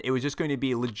 and it was just going to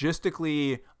be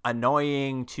logistically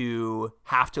annoying to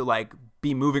have to like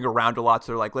be moving around a lot.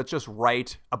 So they're like, let's just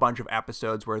write a bunch of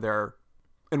episodes where they're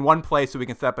in one place so we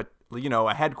can set up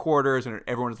a headquarters and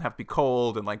everyone doesn't have to be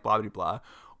cold and like blah blah blah.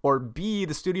 Or B,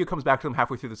 the studio comes back to them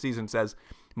halfway through the season and says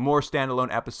more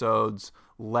standalone episodes,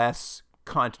 less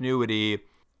continuity,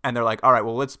 and they're like, all right,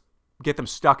 well, let's get them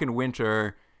stuck in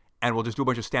winter and we'll just do a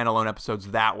bunch of standalone episodes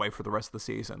that way for the rest of the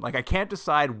season. Like, I can't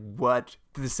decide what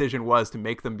the decision was to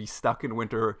make them be stuck in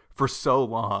winter for so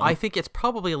long. I think it's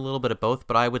probably a little bit of both,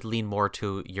 but I would lean more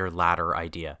to your latter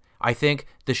idea. I think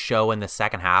the show in the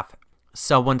second half,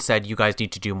 someone said you guys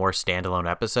need to do more standalone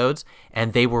episodes,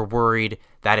 and they were worried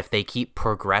that if they keep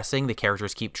progressing, the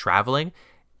characters keep traveling,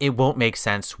 it won't make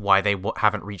sense why they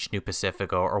haven't reached New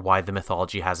Pacifica or why the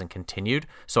mythology hasn't continued.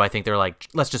 So I think they're like,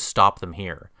 let's just stop them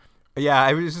here. Yeah,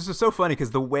 it's just so funny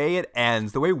because the way it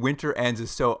ends, the way winter ends is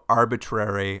so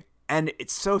arbitrary. And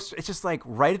it's just like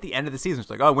right at the end of the season, it's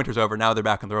like, oh, winter's over. Now they're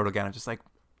back on the road again. I'm just like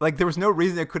there was no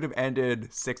reason it could have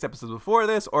ended 6 episodes before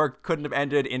this or couldn't have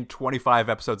ended in 25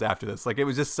 episodes after this. Like, it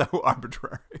was just so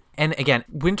arbitrary. And again,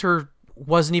 winter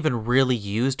wasn't even really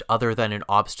used other than an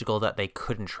obstacle that they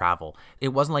couldn't travel. It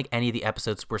wasn't like any of the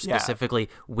episodes were specifically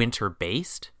winter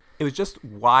based. It was just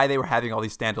why they were having all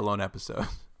these standalone episodes.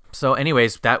 So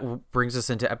anyways, that brings us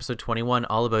into episode 21,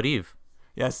 All About Eve.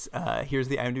 Yes, here's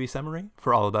the IMDb summary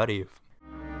for All About Eve.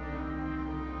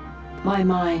 My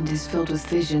mind is filled with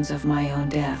visions of my own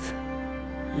death,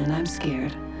 and I'm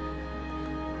scared.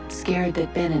 Scared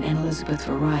that Ben and Elizabeth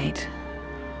were right,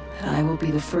 that I will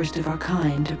be the first of our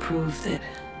kind to prove that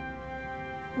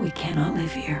we cannot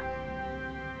live here.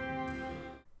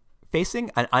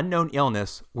 Facing an unknown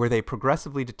illness where they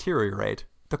progressively deteriorate,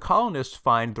 the colonists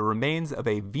find the remains of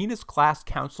a Venus-class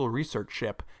Council research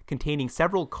ship containing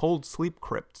several cold sleep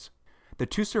crypts. The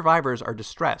 2 survivors are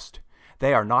distressed.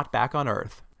 They are not back on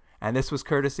Earth. And this was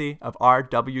courtesy of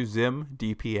R.W. Zim,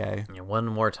 DPA. One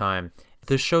more time.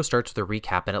 The show starts with a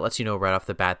recap, and it lets you know right off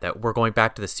the bat that we're going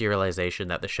back to the serialization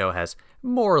that the show has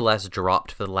more or less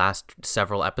dropped for the last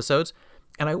several episodes.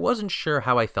 And I wasn't sure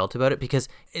how I felt about it, because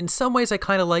in some ways I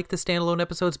kind of like the standalone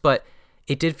episodes, but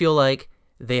it did feel like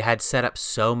they had set up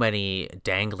so many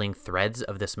dangling threads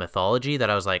of this mythology that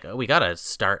I was like, oh, we gotta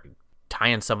start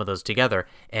tying some of those together.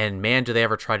 And man, do they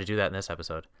ever try to do that in this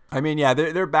episode. I mean, yeah,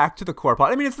 they're back to the core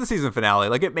plot. I mean, it's the season finale.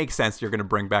 Like, it makes sense you're going to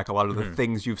bring back a lot of the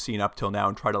things you've seen up till now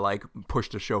and try to, like, push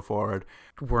the show forward.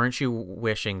 Weren't you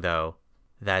wishing, though,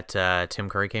 that Tim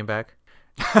Curry came back?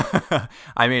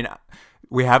 I mean,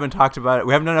 we haven't talked about it.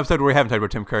 We haven't done an episode where we haven't talked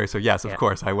about Tim Curry, so yes, of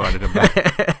course, I wanted him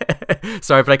back.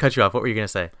 Sorry, but I cut you off. What were you going to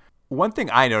say? One thing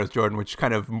I noticed, Jordan, which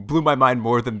kind of blew my mind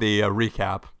more than the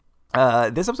recap,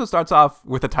 this episode starts off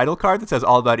with a title card that says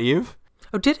All About Eve.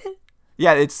 Oh, did it?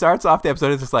 Yeah, it starts off the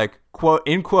episode, it's just like, quote,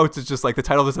 in quotes, it's just like, the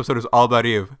title of this episode is All About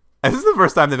Eve. And this is the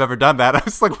first time they've ever done that. I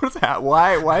was like, what's that?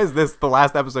 Why is this the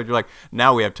last episode? You're like,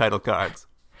 now we have title cards.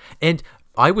 And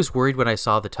I was worried when I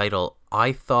saw the title.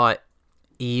 I thought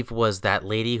Eve was that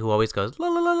lady who always goes, la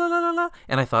la la la la la.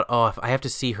 And I thought, oh, if I have to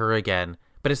see her again.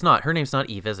 But it's not. Her name's not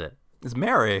Eve, is it? It's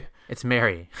Mary. It's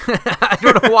Mary. I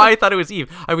don't know why I thought it was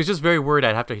Eve. I was just very worried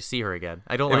I'd have to see her again.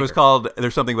 I don't like her. It was called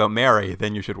There's Something About Mary,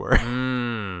 then you should worry.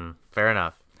 Fair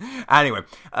enough. Anyway,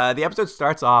 the episode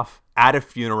starts off at a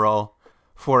funeral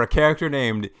for a character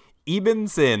named Ibn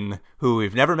Sin, who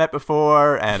we've never met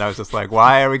before, and I was just like,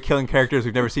 why are we killing characters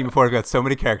we've never seen before? We've got so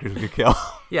many characters we could kill.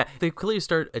 Yeah, they clearly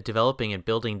start developing and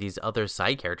building these other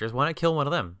side characters. Why not kill one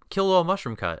of them? Kill Little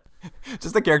Mushroom Cut.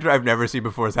 Just a character I've never seen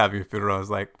before is having a funeral. I was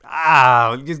like,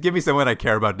 just give me someone I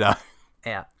care about dying.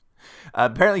 Yeah.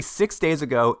 Apparently 6 days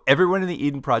ago, everyone in the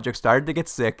Eden Project started to get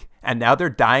sick, and now they're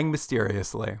dying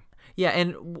mysteriously. Yeah,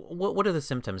 and what are the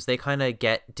symptoms? They kind of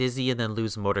get dizzy and then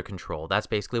lose motor control. That's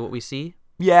basically what we see?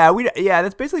 Yeah,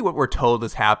 that's basically what we're told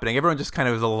is happening. Everyone just kind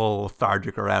of is a little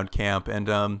lethargic around camp. And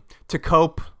to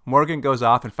cope, Morgan goes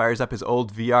off and fires up his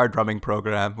old VR drumming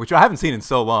program, which I haven't seen in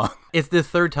so long. It's the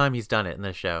 3rd time he's done it in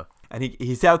this show. And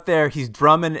he's out there, he's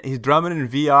drumming in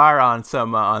VR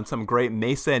on some great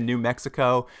mesa in New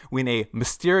Mexico when a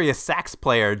mysterious sax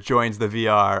player joins the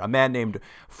VR, a man named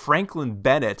Franklin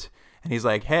Bennett. And he's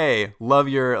like, hey, love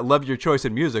your choice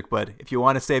in music, but if you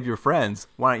want to save your friends,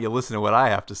 why don't you listen to what I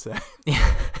have to say?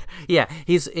 Yeah,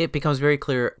 it becomes very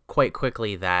clear quite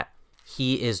quickly that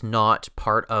he is not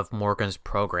part of Morgan's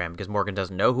program because Morgan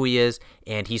doesn't know who he is,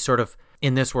 and he's sort of,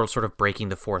 in this world, sort of breaking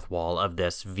the fourth wall of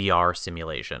this VR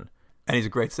simulation. And he's a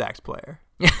great sax player.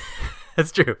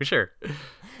 That's true, sure.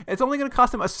 It's only going to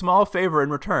cost him a small favor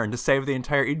in return to save the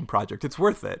entire Eden Project. It's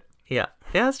worth it. Yeah,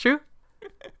 that's true.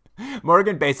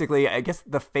 Morgan basically, I guess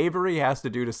the favor he has to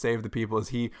do to save the people is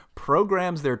he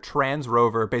programs their trans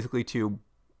rover basically to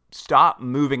stop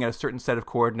moving at a certain set of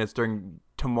coordinates during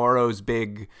tomorrow's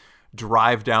big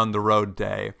drive down the road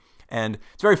day. And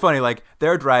it's very funny, like,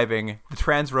 they're driving, the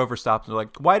trans rover stops, and they're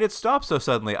like, why did it stop so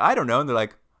suddenly? I don't know. And they're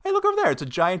like, hey, look over there. It's a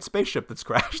giant spaceship that's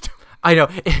crashed. I know.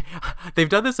 They've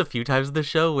done this a few times in the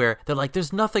show where they're like,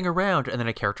 there's nothing around. And then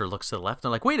a character looks to the left and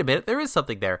they're like, wait a minute, there is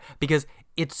something there. Because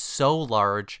it's so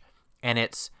large and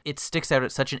it sticks out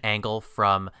at such an angle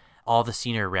from all the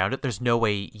scenery around it. There's no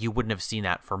way you wouldn't have seen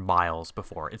that for miles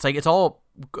before. It's like, it's all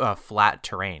flat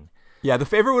terrain. Yeah, the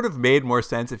favor would have made more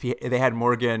sense if they had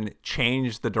Morgan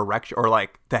change the direction or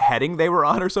like the heading they were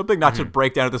on or something, not just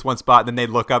break down at this one spot and then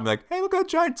they'd look up and be like, hey, look at that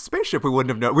giant spaceship. We wouldn't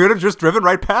have known. We would have just driven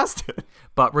right past it.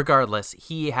 But regardless,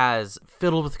 he has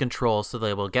fiddled with controls so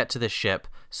they will get to the ship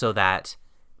so that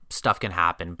stuff can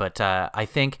happen. But I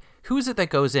think, who is it that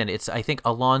goes in? It's, I think,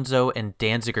 Alonzo and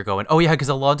Danziger go in. Oh, yeah, because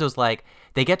Alonzo's like,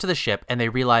 they get to the ship and they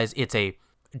realize it's a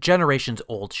generations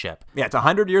old ship. Yeah, it's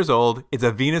 100 years old. It's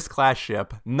a Venus-class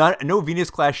ship. No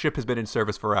Venus-class ship has been in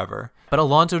service forever. But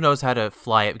Alonzo knows how to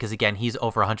fly it because, again, he's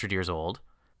over 100 years old.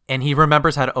 And he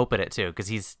remembers how to open it, too, because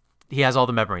he has all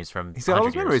the memories from He's got all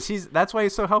those memories. That's why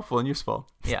he's so helpful and useful.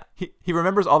 Yeah. He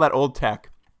remembers all that old tech.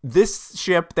 This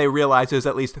ship, they realize, is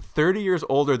at least 30 years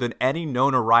older than any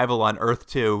known arrival on Earth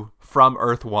 2 from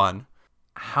Earth 1.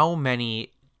 How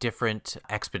many different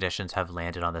expeditions have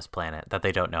landed on this planet that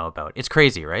they don't know about? It's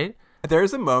crazy, right?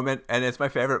 There's a moment, and it's my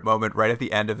favorite moment right at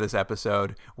the end of this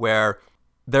episode, where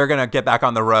they're going to get back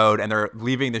on the road and they're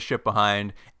leaving the ship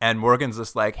behind. And Morgan's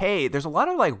just like, hey, there's a lot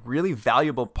of like really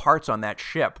valuable parts on that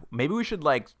ship. Maybe we should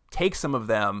like take some of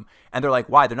them. And they're like,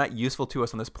 why? They're not useful to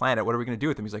us on this planet. What are we going to do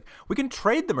with them? He's like, we can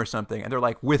trade them or something. And they're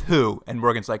like, with who? And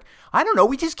Morgan's like, I don't know.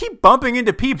 We just keep bumping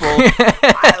into people.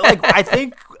 I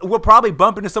think we'll probably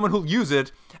bump into someone who'll use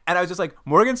it. And I was just like,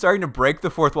 Morgan's starting to break the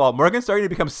fourth wall. Morgan's starting to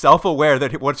become self-aware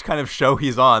that what kind of show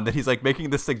he's on, that he's like making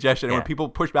this suggestion. And when people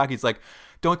push back, he's like,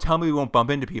 don't tell me we won't bump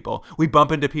into people. We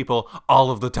bump into people all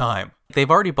of the time. They've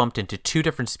already bumped into two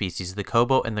different species, the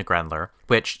Kobo and the Grendler,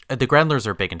 which the Grendlers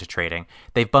are big into trading.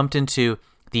 They've bumped into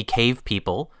the cave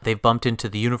people. They've bumped into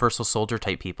the universal soldier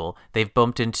type people. They've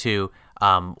bumped into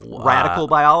radical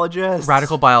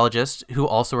biologists who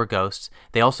also are ghosts.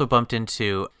 They also bumped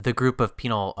into the group of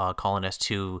penal colonists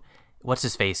who, what's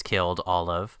his face, killed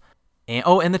Olive.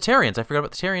 And the Terrians. I forgot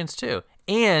about the Terrians too.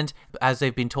 And as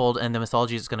they've been told, and the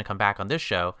mythology is going to come back on this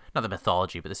show, not the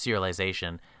mythology, but the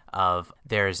serialization of,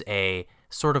 there's a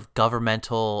sort of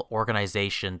governmental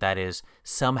organization that is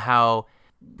somehow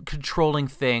controlling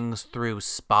things through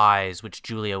spies, which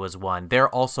Julia was one. They're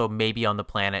also maybe on the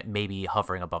planet, maybe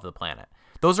hovering above the planet.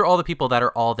 Those are all the people that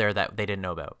are all there that they didn't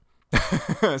know about.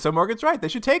 So Morgan's right. They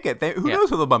should take it. Who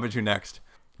knows who they'll bump into next?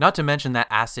 Not to mention that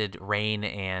acid rain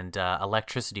and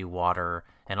electricity water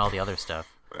and all the other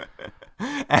stuff.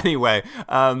 Anyway,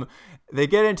 they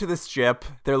get into this ship.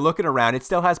 They're looking around. It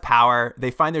still has power.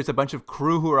 They find there's a bunch of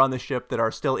crew who are on the ship that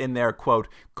are still in their, quote,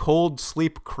 cold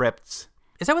sleep crypts.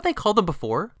 Is that what they called them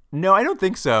before? No, I don't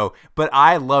think so, but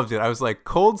I loved it. I was like,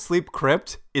 cold sleep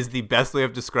crypt is the best way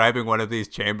of describing one of these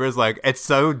chambers. Like, it's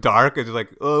so dark. It's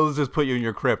like, oh, let's just put you in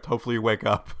your crypt. Hopefully you wake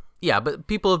up. Yeah, but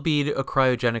people have been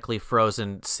cryogenically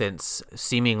frozen since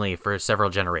seemingly for several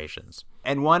generations.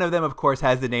 And one of them, of course,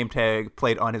 has the name tag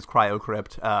plate on his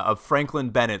cryocrypt of Franklin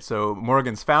Bennett. So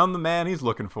Morgan's found the man he's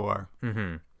looking for.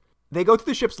 Mm-hmm. They go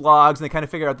through the ship's logs and they kind of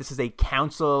figure out this is a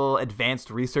council advanced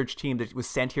research team that was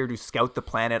sent here to scout the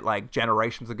planet like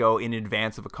generations ago in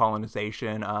advance of a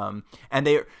colonization. And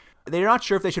they're not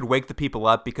sure if they should wake the people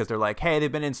up because they're like, hey,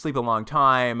 they've been in sleep a long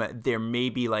time. There may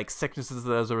be like sicknesses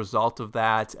as a result of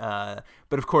that.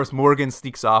 But of course, Morgan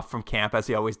sneaks off from camp as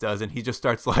he always does, and he just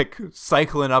starts like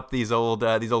cycling up these old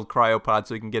cryopods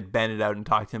so he can get Bennett out and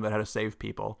talk to him about how to save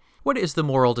people. What is the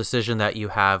moral decision that you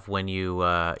have when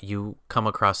you come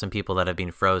across some people that have been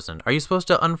frozen? Are you supposed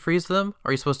to unfreeze them? Or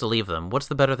are you supposed to leave them? What's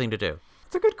the better thing to do?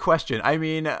 It's a good question. I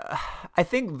mean, I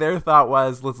think their thought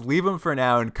was, let's leave them for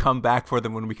now and come back for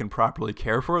them when we can properly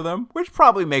care for them, which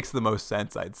probably makes the most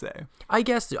sense, I'd say. I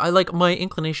guess my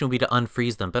inclination would be to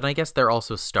unfreeze them, but I guess they're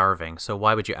also starving, so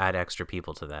why would you add extra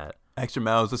people to that? Extra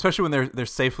mouths, especially when they're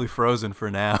safely frozen for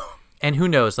now. And who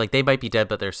knows, like they might be dead,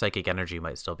 but their psychic energy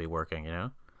might still be working, you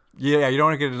know? Yeah, you don't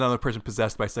want to get another person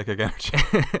possessed by psychic energy.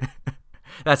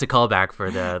 That's a callback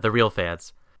for the real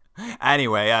fans.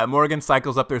 Anyway, Morgan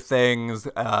cycles up their things.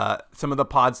 Some of the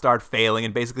pods start failing,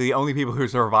 and basically the only people who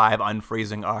survive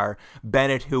unfreezing are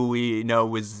Bennett, who we know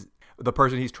was the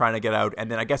person he's trying to get out,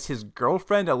 and then I guess his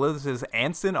girlfriend Elizabeth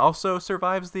Anson also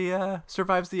survives the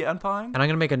unthawing. And I'm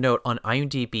gonna make a note on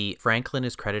IMDb. Franklin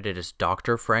is credited as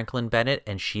Dr. Franklin Bennett,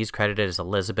 and she's credited as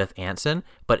Elizabeth Anson.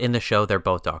 But in the show, they're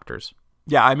both doctors.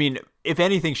 Yeah, I mean, if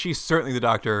anything, she's certainly the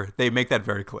doctor. They make that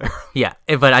very clear. Yeah,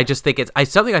 but I just think it's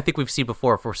something I think we've seen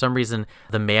before. For some reason,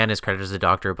 the man is credited as a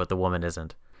doctor, but the woman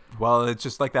isn't. Well, it's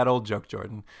just like that old joke,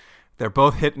 Jordan. They're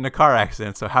both hit in a car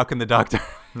accident, so how can the doctor?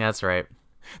 That's right.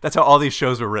 That's how all these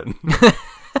shows were written.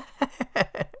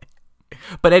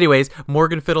 But anyways,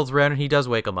 Morgan fiddles around and he does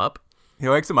wake him up. He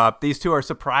wakes him up. These two are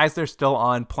surprised they're still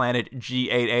on planet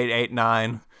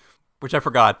G8889, which I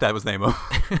forgot that was the name of.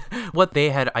 What they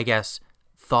had, I guess,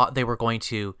 thought they were going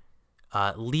to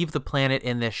leave the planet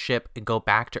in this ship and go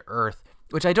back to Earth,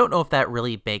 which I don't know if that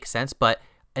really makes sense, but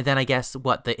then I guess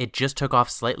it just took off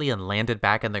slightly and landed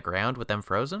back in the ground with them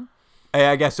frozen?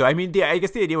 I guess so. I mean, I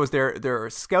guess the idea was their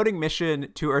scouting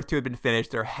mission to Earth 2 had been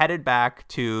finished. They're headed back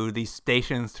to these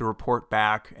stations to report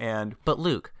back. And But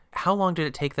Luke, how long did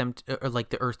it take them, or like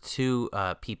the Earth 2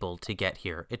 people, to get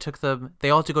here? It took them, they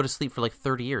all had to go to sleep for like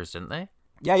 30 years, didn't they?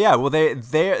 Yeah. Well,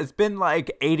 it's been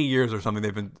like 80 years or something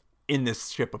they've been in this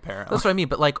ship, apparently. That's what I mean.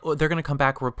 But like, they're going to come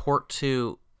back, report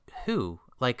to who?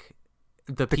 Like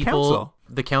the people, council.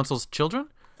 The council's children?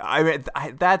 I mean,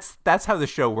 that's how the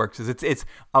show works. Is it's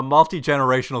a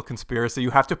multi-generational conspiracy.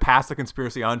 You have to pass the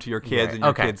conspiracy on to your kids and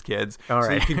your kids' kids, All right.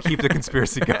 so you can keep the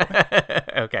conspiracy going.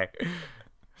 Okay.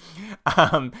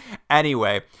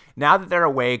 Anyway, now that they're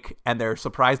awake and they're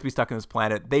surprised to be stuck on this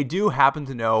planet, they do happen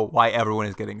to know why everyone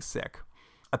is getting sick.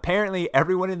 Apparently,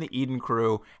 everyone in the Eden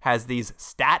crew has these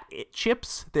stat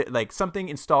chips, that, like something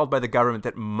installed by the government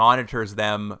that monitors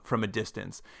them from a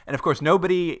distance. And of course,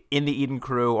 nobody in the Eden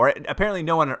crew, or apparently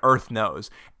no one on Earth knows.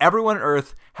 Everyone on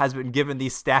Earth has been given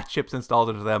these stat chips installed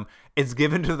into them. It's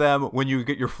given to them when you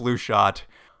get your flu shot.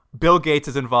 Bill Gates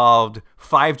is involved.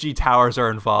 5G towers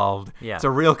are involved. Yeah. It's a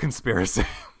real conspiracy.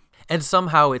 And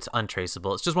somehow it's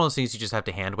untraceable. It's just one of those things you just have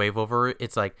to hand wave over.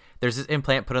 It's like there's this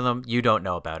implant put in them. You don't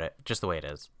know about it. Just the way it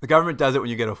is. The government does it when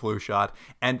you get a flu shot.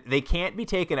 And they can't be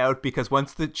taken out because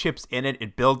once the chip's in it,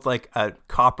 it builds like a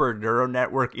copper neural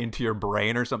network into your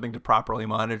brain or something to properly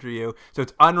monitor you. So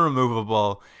it's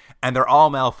unremovable. And they're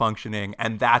all malfunctioning.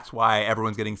 And that's why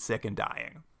everyone's getting sick and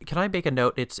dying. Can I make a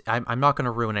note? I'm not going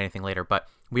to ruin anything later, but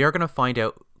we are going to find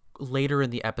out later in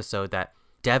the episode that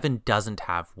Devon doesn't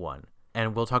have one.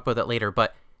 And we'll talk about that later,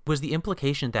 but was the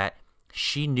implication that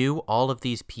she knew all of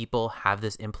these people have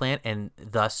this implant and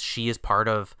thus she is part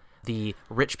of the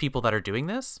rich people that are doing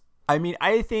this? I mean,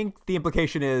 I think the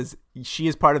implication is she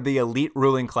is part of the elite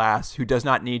ruling class who does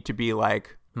not need to be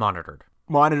like monitored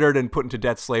and put into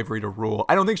debt slavery to rule.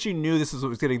 I don't think she knew this is what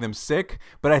was getting them sick,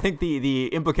 but I think the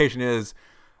implication is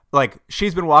like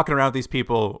she's been walking around with these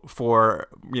people for,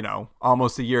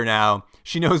 almost a year now.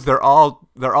 She knows they're all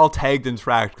tagged and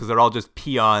tracked because they're all just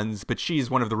peons, but she's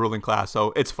one of the ruling class,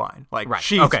 so it's fine. Like right.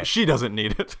 She doesn't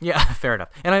need it. Yeah, fair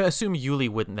enough. And I assume Yuli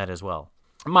wouldn't that as well.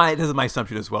 This is my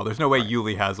assumption as well. There's no way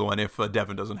Yuli has one if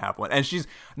Devon doesn't have one. And she's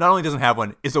not only doesn't have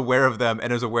one, is aware of them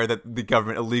and is aware that the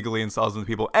government illegally installs them to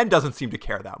people and doesn't seem to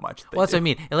care that much. Well, that's what I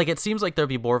mean. Like, it seems like there'd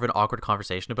be more of an awkward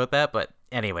conversation about that, but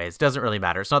anyways, doesn't really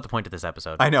matter. It's not the point of this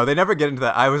episode. I know. They never get into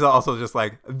that. I was also just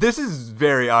like, this is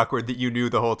very awkward that you knew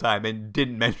the whole time and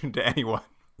didn't mention to anyone.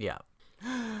 Yeah.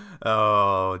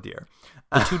 Oh, dear.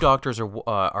 The two doctors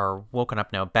are woken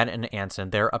up now, Bennett and Anson.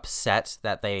 They're upset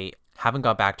that they haven't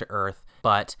got back to Earth.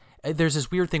 But there's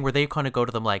this weird thing where they kind of go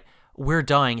to them like, we're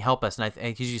dying, help us. And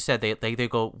as you said, they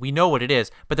go, we know what it is.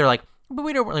 But they're like, but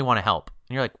we don't really want to help.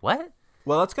 And you're like, what?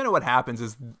 Well, that's kind of what happens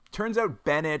is turns out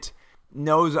Bennett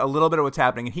knows a little bit of what's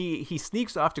happening. And he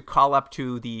sneaks off to call up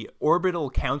to the orbital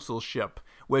council ship,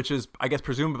 which is, I guess,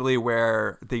 presumably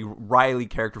where the Riley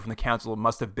character from the council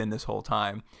must have been this whole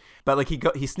time. But like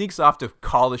he sneaks off to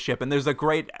call the ship, and there's a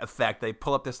great effect. They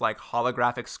pull up this like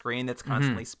holographic screen that's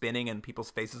constantly spinning, and people's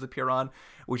faces appear on,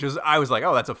 I was like,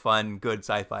 oh, that's a fun, good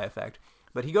sci-fi effect.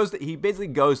 But he basically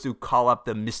goes to call up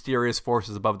the mysterious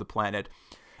forces above the planet,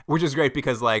 which is great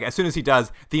because like as soon as he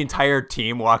does, the entire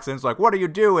team walks in. It's like, what are you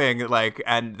doing? Like,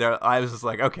 and I was just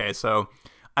like, okay, so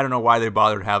I don't know why they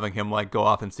bothered having him like go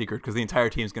off in secret because the entire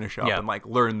team's going to show up and like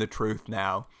learn the truth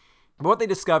now. But what they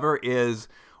discover is,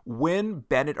 when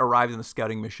Bennett arrived in the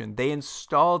scouting mission, they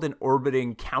installed an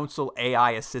orbiting council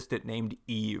AI assistant named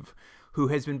Eve, who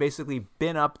has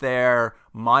been up there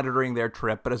monitoring their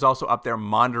trip, but is also up there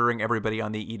monitoring everybody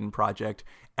on the Eden Project.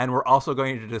 And we're also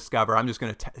going to discover, I'm just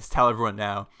going to tell everyone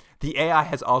now, the AI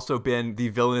has also been the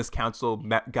villainous council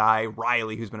guy,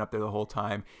 Riley, who's been up there the whole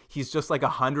time. He's just like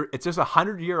it's just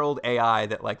 100-year-old AI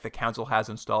that like the council has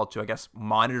installed to, I guess,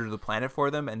 monitor the planet for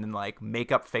them and then like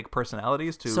make up fake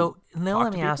personalities to. So now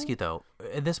let me ask people. you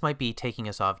though, this might be taking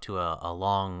us off to a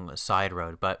long side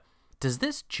road, but does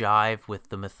this jive with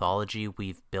the mythology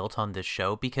we've built on this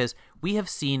show? Because we have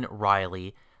seen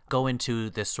Riley go into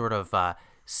this sort of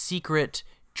secret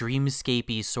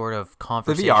dreamscapey sort of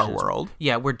conversations. The VR world.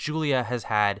 Yeah, where Julia has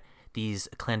had these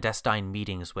clandestine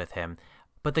meetings with him.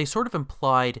 But they sort of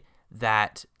implied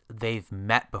that they've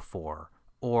met before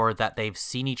or that they've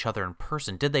seen each other in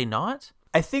person. Did they not?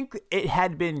 I think it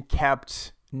had been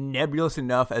kept nebulous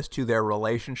enough as to their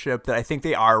relationship that I think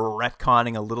they are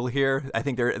retconning a little here. I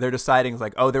think they're deciding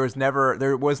like, oh, there was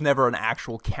never an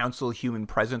actual council human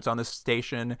presence on this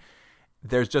station.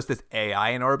 There's just this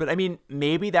AI in orbit. I mean,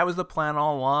 maybe that was the plan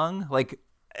all along. Like,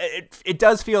 it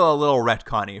does feel a little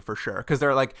retconny for sure. Because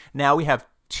they're like, now we have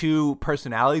two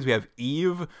personalities. We have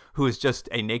Eve, who is just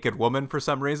a naked woman for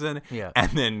some reason. Yeah.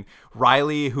 And then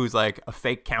Riley, who's like a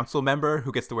fake council member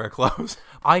who gets to wear clothes.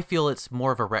 I feel it's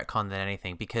more of a retcon than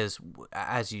anything because,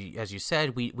 as you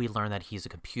said, we learn that he's a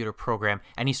computer program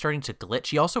and he's starting to glitch.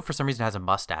 He also, for some reason, has a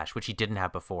mustache, which he didn't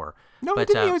have before. No,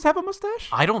 didn't he always have a mustache?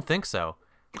 I don't think so.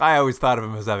 I always thought of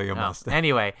him as having a mustache.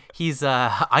 Anyway, he's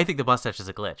I think the mustache is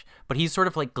a glitch, but he's sort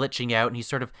of like glitching out and he's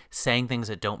sort of saying things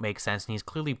that don't make sense and he's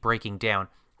clearly breaking down,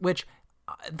 which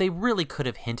they really could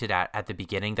have hinted at the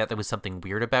beginning that there was something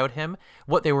weird about him.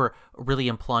 What they were really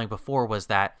implying before was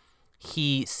that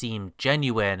he seemed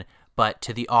genuine, but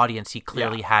to the audience he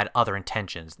clearly had other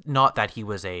intentions, not that he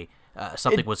was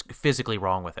something was physically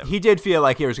wrong with him. He did feel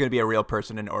like he was going to be a real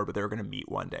person in orbit they were going to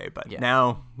meet one day, but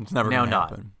now it's never going to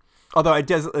happen. Although it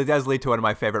does lead to one of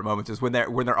my favorite moments is when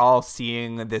they're all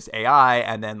seeing this AI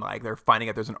and then like they're finding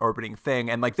out there's an orbiting thing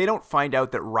and like they don't find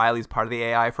out that Riley's part of the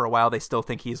AI for a while. They still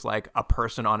think he's like a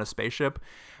person on a spaceship.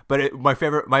 But my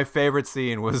favorite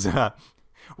scene was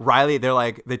Riley.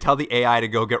 They tell the AI to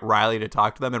go get Riley to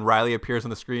talk to them, and Riley appears on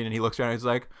the screen and he looks around and he's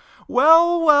like,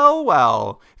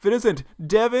 well, if it isn't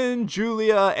Devin,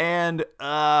 Julia, and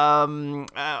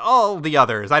all the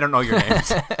others, I don't know your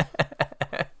names.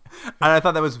 And I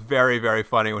thought that was very, very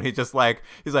funny when he's like,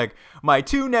 my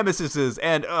two nemesises,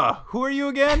 and who are you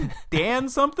again? Dan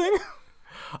something?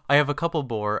 I have a couple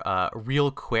more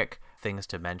real quick things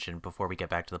to mention before we get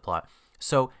back to the plot.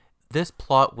 So this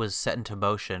plot was set into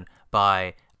motion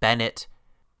by Bennett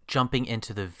jumping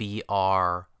into the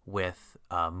VR with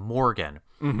Morgan.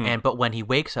 Mm-hmm. But when he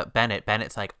wakes up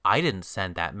Bennett's like, I didn't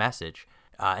send that message,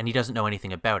 and he doesn't know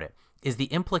anything about it. Is the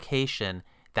implication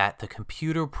that the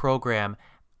computer program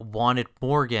wanted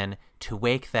Morgan to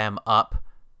wake them up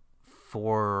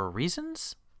for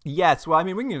reasons? Yes. Well, I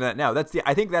mean, we can do that now.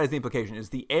 I think that is the implication, is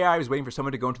the AI was waiting for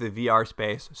someone to go into the VR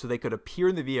space so they could appear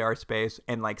in the VR space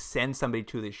and like send somebody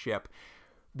to the ship,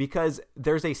 because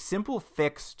there's a simple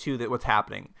fix to what's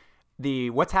happening.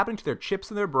 What's happening to their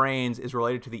chips in their brains is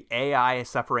related to the AI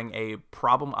suffering a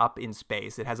problem up in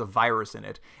space. It has a virus in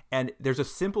it, and there's a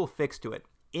simple fix to it.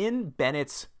 In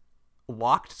Bennett's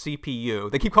locked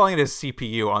CPU, they keep calling it his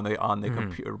CPU on the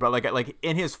computer, but like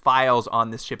in his files on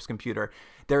this ship's computer,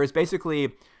 there is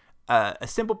basically a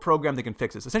simple program that can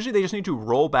fix this. Essentially, they just need to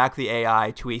roll back the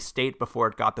AI to a state before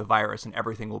it got the virus, and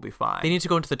everything will be fine. They need to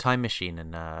go into the time machine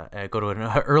and go to an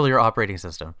earlier operating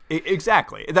system.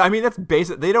 Exactly. I mean, that's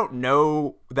basic. They don't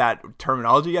know that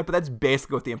terminology yet, but that's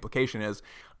basically what the implication is.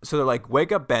 So they're like,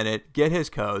 wake up Bennett, get his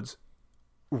codes,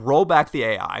 roll back the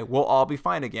AI, we'll all be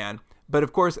fine again. But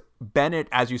of course, Bennett,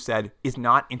 as you said, is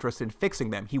not interested in fixing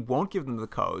them. He won't give them the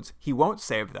codes. He won't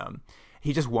save them.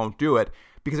 He just won't do it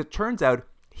because it turns out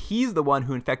he's the one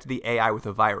who infected the AI with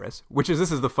a virus,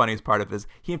 this is the funniest part of this.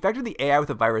 He infected the AI with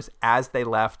a virus as they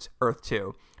left Earth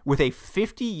 2 with a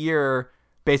 50-year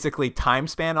basically time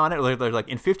span on it. They're like,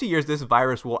 in 50 years, this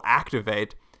virus will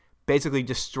activate, basically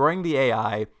destroying the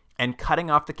AI and cutting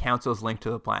off the council's link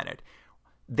to the planet.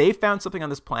 They found something on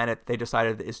this planet they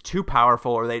decided is too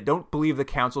powerful, or they don't believe the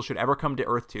council should ever come to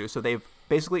Earth 2. So they've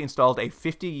basically installed a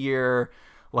 50-year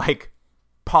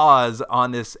pause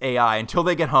on this AI until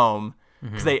they get home.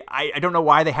 Because I don't know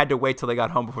why they had to wait till they got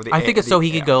home before the I think it's so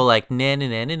he could go like, nah,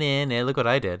 look what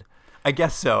I did. I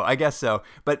guess so.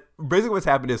 But basically what's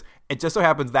happened is, it just so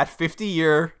happens that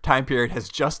 50-year time period has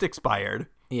just expired.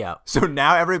 Yeah. So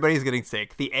now everybody's getting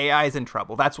sick. The AI is in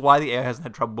trouble. That's why the AI hasn't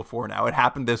had trouble before now. It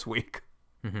happened this week.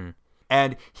 Mm-hmm.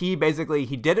 And he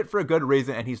did it for a good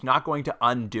reason, and he's not going to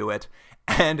undo it.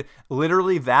 And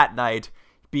literally that night,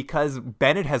 because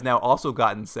Bennett has now also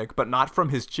gotten sick, but not from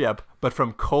his chip, but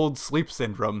from cold sleep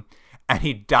syndrome, and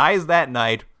he dies that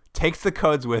night, takes the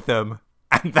codes with him,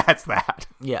 and that's that.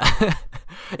 Yeah.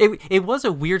 It was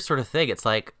a weird sort of thing. It's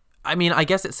like, I mean, I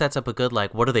guess it sets up a good,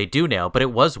 like, what do they do now? But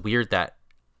it was weird that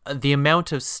the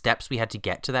amount of steps we had to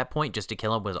get to that point just to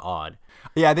kill him was odd.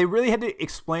 Yeah, they really had to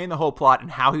explain the whole plot and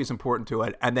how he was important to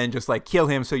it, and then just, like, kill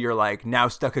him so you're, like, now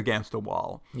stuck against a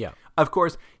wall. Yeah. Of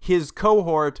course, his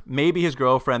cohort, maybe his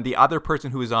girlfriend, the other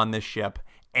person who is on this ship,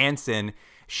 Anson,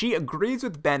 she agrees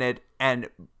with Bennett and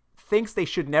thinks they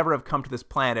should never have come to this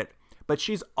planet, but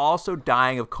she's also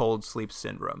dying of cold sleep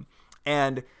syndrome.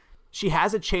 And she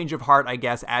has a change of heart, I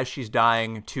guess, as she's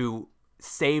dying to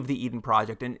save the Eden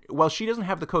Project. And while she doesn't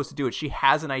have the codes to do it, she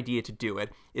has an idea to do it.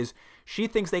 Is she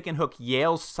thinks they can hook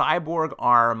Yale's cyborg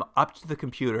arm up to the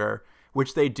computer,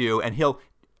 which they do, and he'll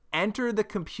enter the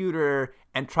computer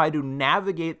and try to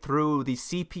navigate through the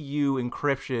CPU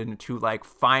encryption to, like,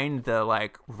 find the,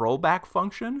 like, rollback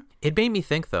function. It made me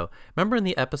think, though. Remember in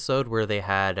the episode where they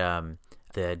had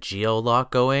the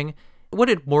geolock going? What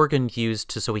did Morgan use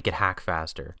so he could hack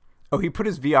faster? Oh, he put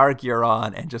his VR gear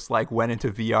on and just, like, went into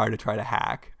VR to try to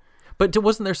hack. But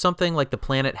wasn't there something like the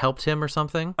planet helped him or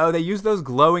something? Oh, they used those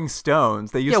glowing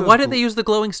stones. Why did they use the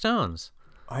glowing stones?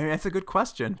 I mean, that's a good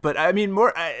question. But, I mean,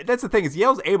 that's the thing, is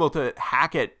Yale's able to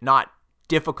hack it not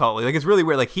difficultly. Like, it's really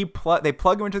weird. Like, they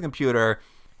plug him into the computer,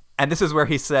 and this is where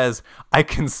he says, "I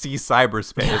can see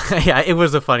cyberspace." Yeah, it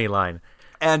was a funny line.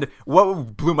 And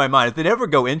what blew my mind is they never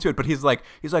go into it, but he's like,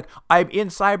 "I'm in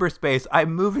cyberspace.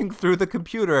 I'm moving through the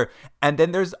computer." And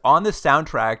then there's, on the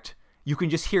soundtrack, you can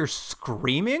just hear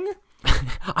screaming.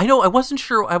 I know. I wasn't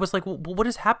sure. I was like, well, what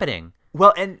is happening?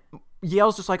 Well, and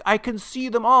Yale's just like, "I can see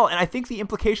them all." And I think the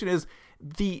implication is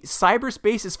the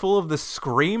cyberspace is full of the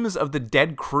screams of the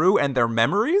dead crew and their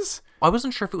memories. I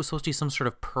wasn't sure if it was supposed to be some sort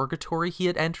of purgatory he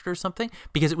had entered or something,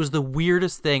 because it was the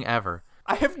weirdest thing ever.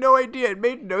 I have no idea. It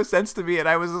made no sense to me. And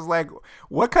I was just like,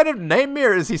 what kind of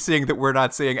nightmare is he seeing that we're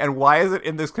not seeing? And why is it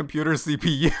in this computer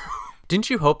CPU? Didn't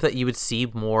you hope that you would see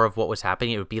more of what was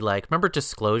happening? It would be like, remember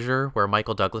Disclosure, where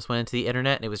Michael Douglas went into the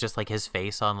internet and it was just like his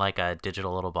face on like a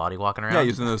digital little body walking around? Yeah,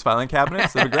 using those filing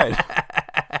cabinets. That'd be great.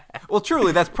 Well,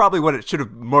 truly, that's probably what it should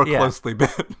have more closely been.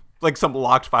 Like some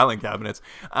locked filing cabinets.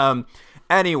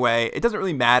 Anyway, it doesn't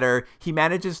really matter. He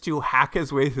manages to hack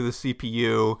his way through the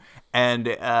CPU,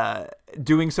 and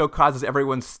doing so causes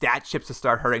everyone's stat chips to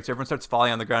start hurting. So everyone starts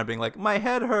falling on the ground being like, "My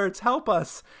head hurts, help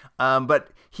us."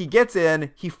 But he gets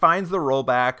in, he finds the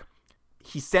rollback,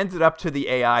 he sends it up to the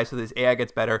AI so this AI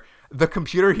gets better. The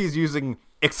computer he's using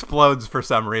explodes for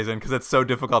some reason because it's so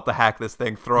difficult to hack this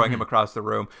thing, throwing him across the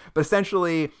room. But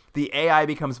essentially, the AI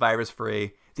becomes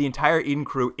virus-free. The entire Eden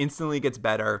crew instantly gets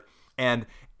better, and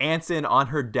Anson, on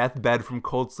her deathbed from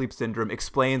cold sleep syndrome,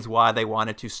 explains why they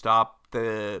wanted to stop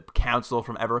the council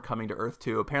from ever coming to Earth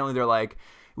 2. Apparently, they're like,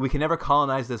 we can never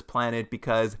colonize this planet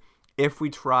because if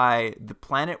we try, the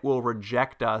planet will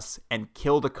reject us and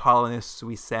kill the colonists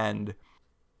we send.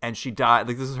 And she died.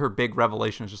 Like, this is her big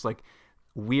revelation. It's just like,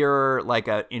 we're like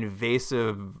an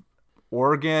invasive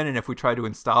organ, and if we try to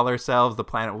install ourselves, the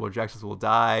planet will reject us, we'll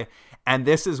die. And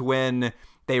this is when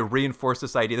they reinforce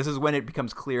this idea. This is when it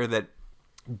becomes clear that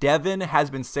Devin has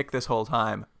been sick this whole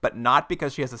time, but not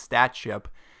because she has a stat chip.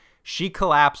 She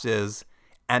collapses,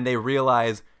 and they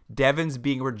realize Devin's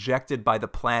being rejected by the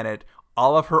planet.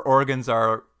 All of her organs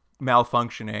are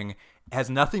malfunctioning. It has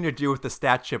nothing to do with the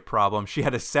stat chip problem. She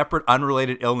had a separate,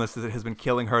 unrelated illness that has been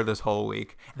killing her this whole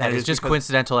week. That is just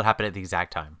coincidental. It happened at the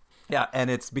exact time. Yeah, and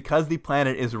it's because the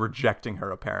planet is rejecting her,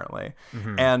 apparently.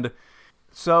 And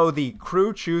so the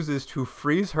crew chooses to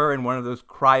freeze her in one of those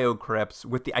cryo crypts.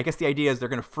 I guess the idea is they're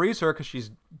going to freeze her because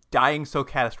she's dying so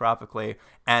catastrophically,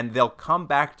 and they'll come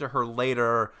back to her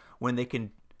later when they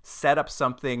can set up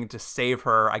something to save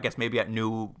her, I guess maybe at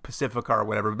New Pacifica or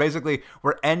whatever. But basically,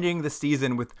 we're ending the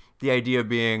season with the idea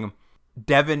being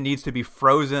Devin needs to be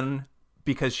frozen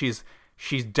because she's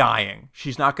dying.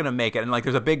 She's not going to make it. And like,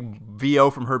 there's a big VO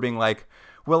from her being like,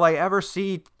 will I ever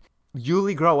see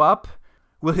Yuli grow up?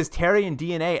 Will his Terrian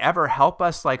DNA ever help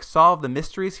us like solve the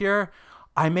mysteries here?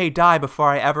 I may die before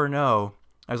I ever know.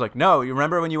 I was like, no, you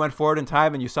remember when you went forward in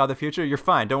time and you saw the future? You're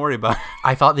fine. Don't worry about it.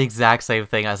 I thought the exact same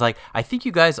thing. I was like, I think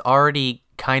you guys already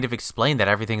kind of explained that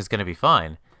everything's going to be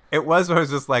fine. It was, I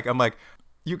was just like, I'm like,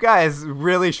 you guys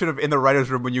really should have, in the writer's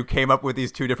room when you came up with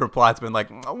these two different plots, been like,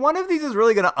 one of these is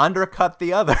really going to undercut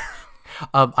the other.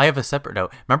 I have a separate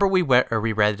note. Remember we read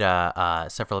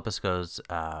Cephalopisco's,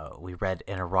 we read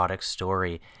an erotic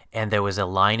story, and there was a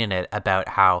line in it about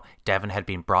how Devon had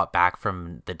been brought back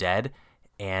from the dead,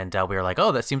 and we were like,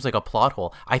 oh, that seems like a plot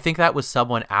hole. I think that was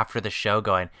someone after the show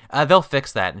going, they'll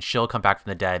fix that, and she'll come back from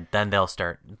the dead, then they'll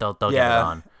get it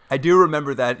on. I do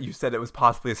remember that you said it was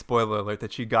possibly a spoiler alert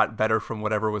that she got better from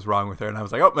whatever was wrong with her, and I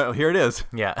was like, oh, well, here it is.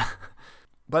 Yeah.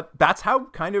 But that's how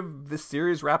kind of this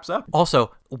series wraps up.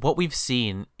 Also, what we've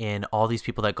seen in all these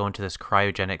people that go into this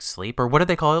cryogenic sleep, or what did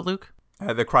they call it, Luke?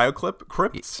 The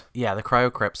cryocrypts? Yeah, the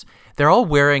cryocrypts. They're all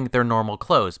wearing their normal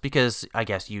clothes because I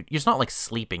guess it's not like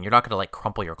sleeping. You're not going to like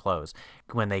crumple your clothes.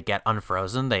 When they get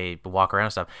unfrozen, they walk around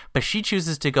and stuff. But she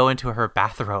chooses to go into her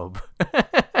bathrobe.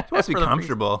 She wants to be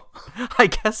comfortable. I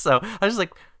guess so. I was just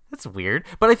like, that's weird.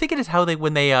 But I think it is how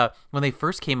when they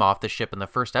first came off the ship in the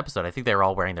first episode, I think they were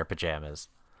all wearing their pajamas.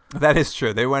 That is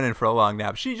true. They went in for a long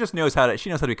nap. She just knows how to. She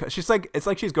knows how to be. She's like, it's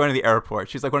like she's going to the airport.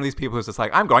 She's like one of these people who's just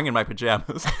like, I'm going in my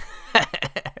pajamas.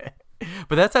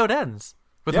 But that's how it ends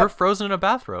with her frozen in a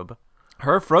bathrobe.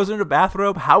 Her frozen in a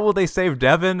bathrobe. How will they save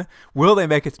Devon? Will they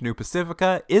make it to New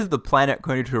Pacifica? Is the planet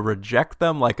going to reject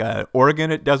them like an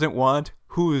organ it doesn't want?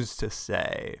 Who's to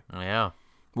say? Yeah,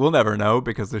 we'll never know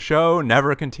because the show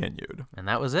never continued. And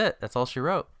that was it. That's all she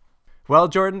wrote. Well,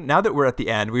 Jordan, now that we're at the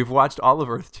end, we've watched all of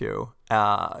Earth 2.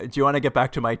 Do you want to get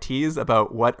back to my tease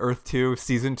about what Earth 2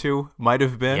 Season 2 might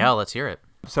have been? Yeah, let's hear it.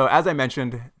 So as I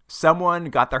mentioned, someone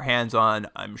got their hands on,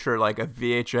 I'm sure, like a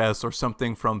VHS or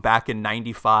something from back in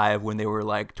 95 when they were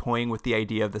like toying with the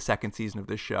idea of the second season of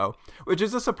this show, which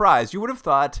is a surprise. You would have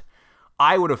thought,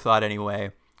 I would have thought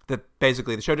anyway, that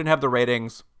basically the show didn't have the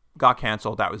ratings, got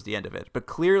canceled, that was the end of it. But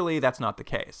clearly that's not the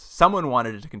case. Someone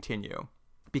wanted it to continue.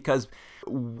 Because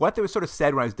what was sort of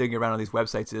said when I was digging around on these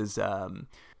websites is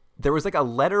there was like a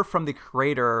letter from the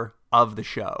creator of the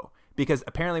show. Because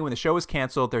apparently when the show was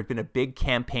canceled, there had been a big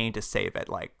campaign to save it.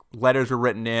 Like letters were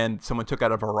written in, someone took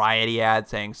out a Variety ad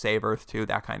saying save Earth 2,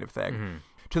 that kind of thing. Mm-hmm.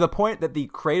 To the point that the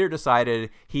creator decided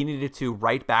he needed to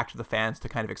write back to the fans to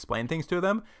kind of explain things to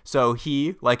them. So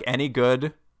he, like any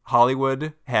good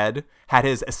Hollywood head, had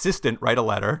his assistant write a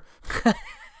letter.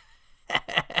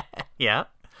 Yeah.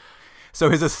 So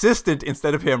his assistant,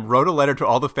 instead of him, wrote a letter to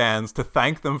all the fans to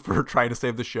thank them for trying to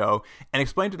save the show and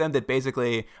explain to them that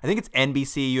basically, I think it's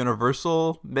NBC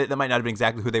Universal, that might not have been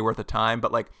exactly who they were at the time,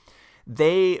 but like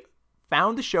they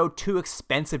found the show too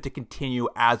expensive to continue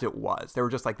as it was. They were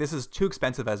just like, this is too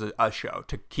expensive as a show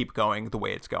to keep going the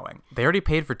way it's going. They already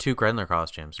paid for 2 Grendler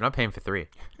costumes. They're not paying for 3.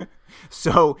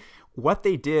 So what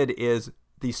they did is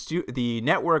the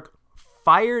network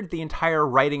fired the entire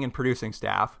writing and producing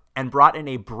staff and brought in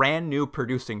a brand new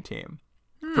producing team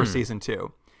for season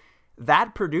 2.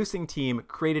 That producing team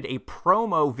created a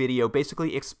promo video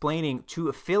basically explaining to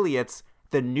affiliates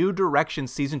the new direction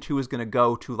season 2 is going to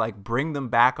go to like bring them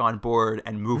back on board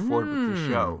and move forward with the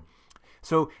show.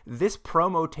 So this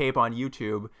promo tape on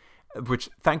YouTube, which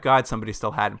thank God somebody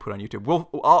still hadn't put on YouTube.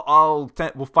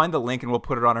 We'll find the link and we'll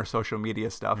put it on our social media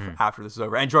stuff after this is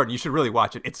over. And Jordan, you should really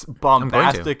watch it. It's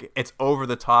bombastic. It's over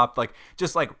the top, like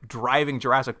just like driving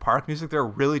Jurassic Park music. They're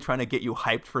really trying to get you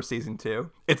hyped for season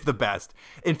 2. It's the best.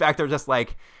 In fact, they're just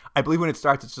like, I believe when it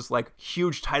starts, it's just like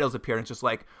huge titles appear and it's just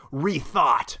like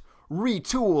rethought,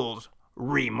 retooled,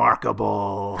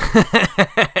 remarkable.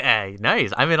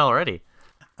 Nice. I'm in already.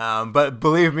 But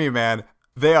believe me, man,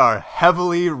 they are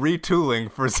heavily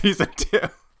retooling for season 2.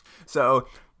 So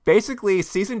basically,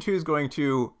 season 2 is going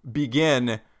to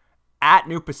begin at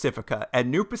New Pacifica. And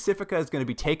New Pacifica is going to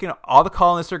be taken. All the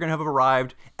colonists are going to have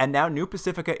arrived. And now New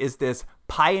Pacifica is this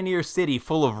pioneer city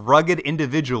full of rugged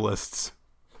individualists.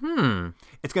 It's going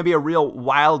to be a real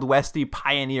Wild Westy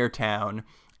pioneer town.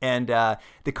 And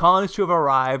the colonists who have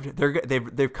arrived,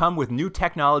 they've come with new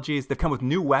technologies. They've come with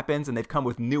new weapons. And they've come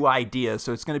with new ideas.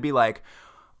 So it's going to be like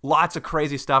lots of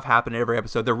crazy stuff happen in every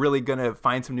episode. They're really going to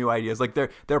find some new ideas. Like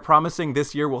they're promising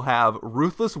this year we'll have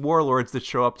ruthless warlords that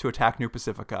show up to attack New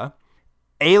Pacifica.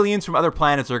 Aliens from other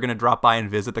planets are going to drop by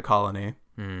and visit the colony.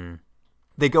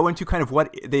 They go into kind of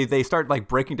what they start like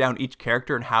breaking down each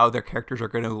character and how their characters are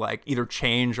going to like either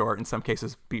change or in some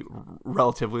cases be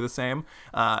relatively the same.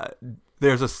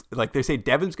 There's like they say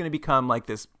Devon's going to become like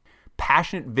this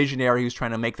passionate visionary who's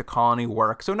trying to make the colony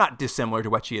work. So not dissimilar to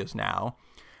what she is now.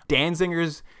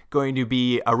 Danzinger's going to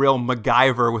be a real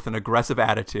MacGyver with an aggressive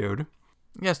attitude.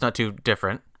 Yeah, it's not too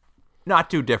different. Not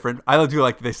too different. I do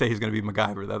like they say he's going to be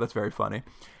MacGyver, though. That's very funny.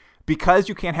 Because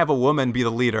you can't have a woman be the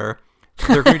leader,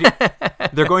 they're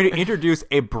going to introduce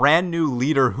a brand new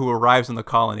leader who arrives in the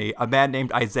colony, a man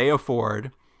named Isaiah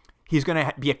Ford. He's going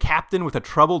to be a captain with a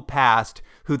troubled past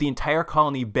who the entire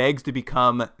colony begs to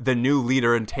become the new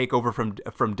leader and take over from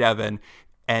Devon.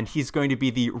 And he's going to be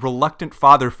the reluctant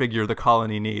father figure the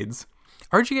colony needs.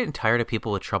 Aren't you getting tired of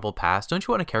people with troubled past? Don't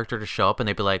you want a character to show up and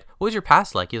they'd be like, what was your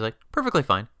past like? He's like, perfectly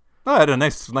fine. Oh, I had a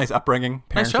nice upbringing.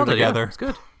 Parents were together. Yeah, it's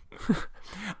good.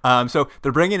 So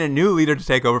they're bringing a new leader to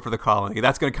take over for the colony.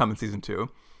 That's going to come in season 2.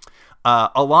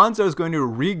 Alonzo is going to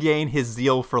regain his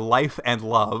zeal for life and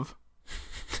love.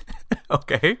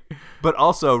 Okay. But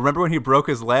also, remember when he broke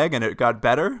his leg and it got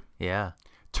better? Yeah.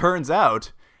 Turns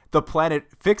out the planet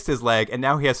fixed his leg and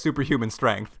now he has superhuman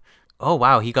strength. Oh,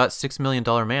 wow. He got $6 million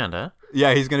man, huh?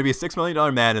 Yeah, he's going to be a $6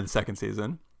 million man in the second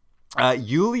season.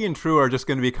 Yuli and True are just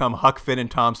going to become Huck Finn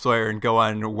and Tom Sawyer and go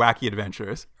on wacky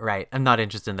adventures. Right. I'm not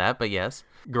interested in that, but yes.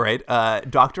 Great.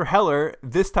 Dr. Heller,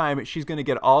 this time she's going to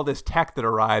get all this tech that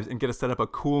arrives and get to set up a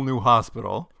cool new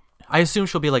hospital. I assume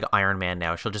she'll be like Iron Man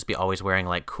now. She'll just be always wearing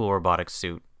like cool robotic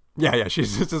suit. Yeah,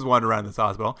 she's just wandering around this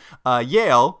hospital.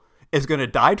 Yale is going to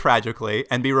die tragically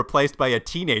and be replaced by a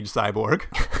teenage cyborg.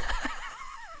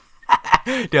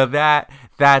 Now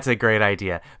that's a great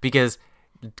idea because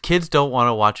kids don't want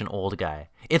to watch an old guy.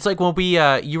 It's like when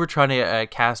you were trying to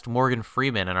cast Morgan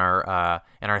Freeman in our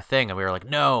thing, and we were like,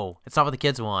 no, it's not what the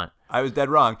kids want. I was dead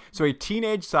wrong. So a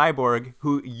teenage cyborg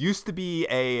who used to be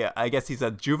I guess he's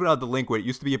a juvenile delinquent,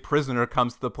 used to be a prisoner,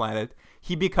 comes to the planet.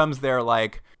 He becomes their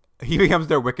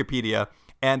Wikipedia,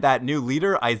 and that new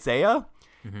leader Isaiah,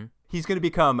 he's going to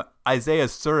become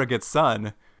Isaiah's surrogate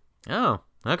son. Oh.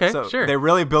 Okay, so sure. They're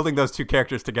really building those two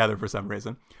characters together for some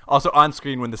reason. Also on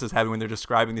screen when this is happening, when they're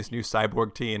describing this new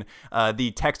cyborg teen, the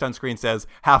text on screen says,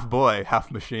 half boy, half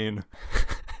machine.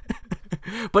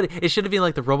 But it should have been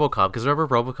like the RoboCop, because remember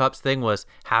RoboCop's thing was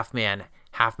half man,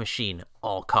 half machine,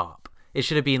 all cop. It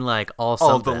should have been like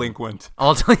all delinquent.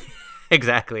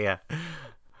 Exactly, yeah.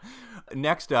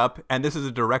 Next up, and this is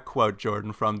a direct quote,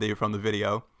 Jordan, from the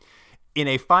video. In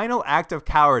a final act of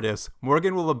cowardice,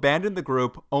 Morgan will abandon the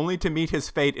group only to meet his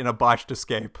fate in a botched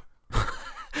escape.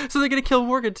 So they're going to kill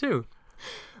Morgan too.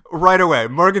 Right away.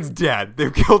 Morgan's dead.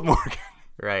 They've killed Morgan.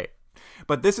 Right.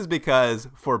 But this is because,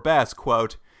 for Bess,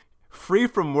 quote, free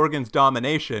from Morgan's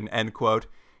domination, end quote,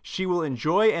 she will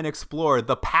enjoy and explore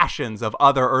the passions of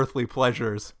other earthly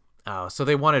pleasures. Oh, so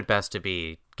they wanted Bess to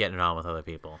be getting on with other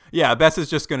people. Yeah, Bess is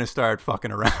just going to start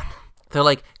fucking around. They're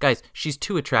like, guys, she's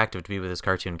too attractive to be with this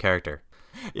cartoon character.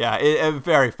 Yeah,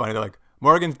 very funny. They're like,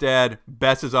 Morgan's dead,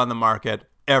 Bess is on the market,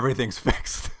 everything's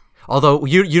fixed. Although,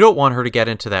 you don't want her to get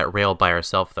into that rail by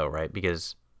herself, though, right?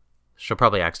 Because she'll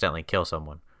probably accidentally kill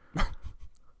someone.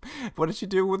 What did she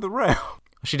do with the rail?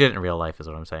 She did it in real life, is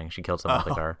what I'm saying. She killed someone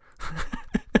with a car.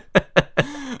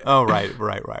 Oh, right.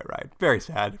 Very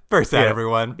sad. Very sad, yeah.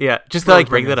 Everyone. Yeah, just to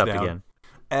bring that up down. again.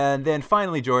 And then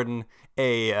finally, Jordan,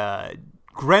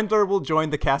 Grendler will join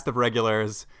the cast of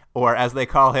regulars, or as they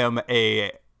call him,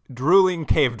 a drooling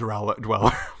cave dweller.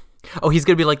 Oh, he's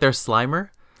going to be like their Slimer?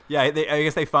 Yeah, I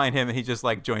guess they find him and he just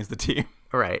joins the team.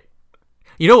 Right.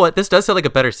 You know what? This does sound like a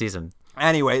better season.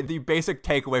 Anyway, the basic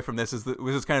takeaway from this is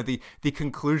kind of the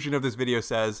conclusion of this video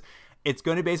says, it's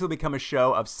going to basically become a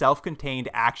show of self-contained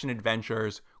action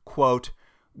adventures, quote,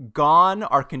 gone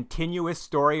are continuous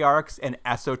story arcs and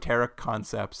esoteric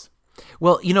concepts.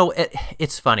 Well,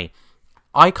 it's funny.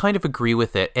 I kind of agree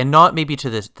with it, and not maybe to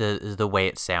the way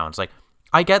it sounds. Like,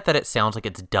 I get that it sounds like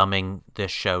it's dumbing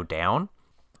this show down,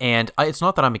 and it's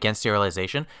not that I'm against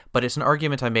serialization, but it's an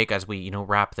argument I make as we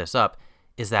wrap this up,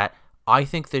 is that I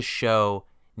think this show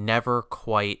never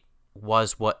quite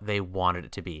was what they wanted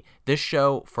it to be. This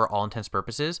show, for all intents and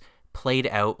purposes, played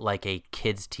out like a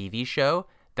kids' TV show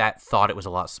that thought it was a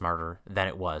lot smarter than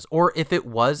it was. Or if it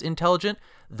was intelligent,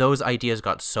 those ideas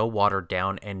got so watered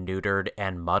down and neutered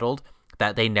and muddled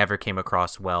that they never came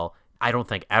across well, I don't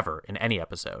think ever, in any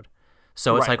episode.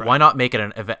 So it's why not make it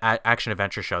an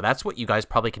action-adventure show? That's what you guys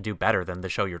probably can do better than the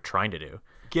show you're trying to do.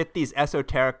 Get these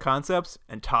esoteric concepts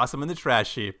and toss them in the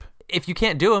trash heap. If you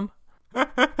can't do them,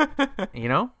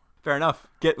 Fair enough.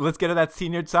 Let's get to that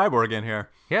senior cyborg in here.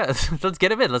 Yeah, let's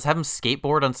get him in. Let's have him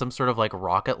skateboard on some sort of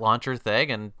rocket launcher thing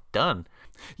and done.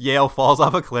 Yale falls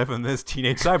off a cliff and this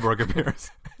teenage cyborg appears.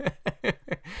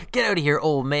 Get out of here,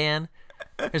 old man.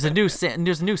 There's a new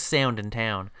sound in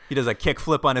town. He does a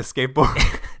kickflip on his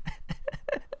skateboard.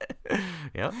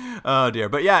 Yep. Oh dear.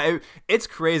 But yeah, it's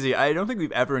crazy. I don't think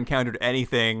we've ever encountered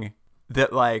anything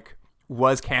that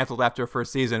was canceled after a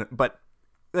first season, but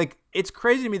it's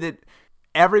crazy to me that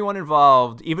everyone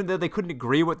involved, even though they couldn't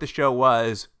agree what the show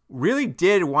was, really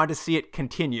did want to see it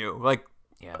continue.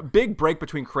 A big break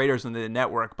between creators and the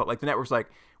network, but the network's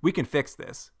we can fix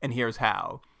this, and here's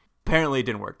how. Apparently it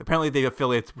didn't work. Apparently the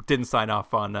affiliates didn't sign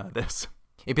off on this.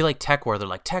 It'd be like Tech War. They're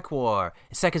like, Tech War,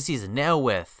 second season, now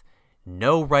with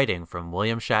no writing from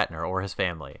William Shatner or his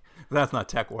family. That's not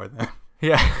Tech War then.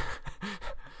 Yeah.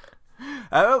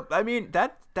 I mean,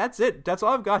 that's it. That's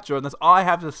all I've got, Jordan. That's all I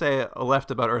have to say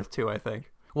left about Earth 2, I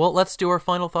think. Well, let's do our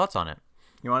final thoughts on it.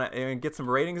 You want to get some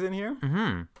ratings in here?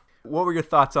 Mm-hmm. What were your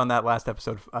thoughts on that last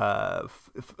episode,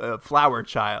 Flower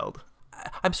Child?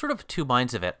 I'm sort of two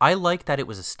minds of it. I like that it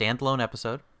was a standalone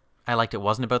episode. I liked it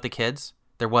wasn't about the kids.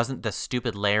 There wasn't the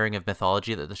stupid layering of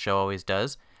mythology that the show always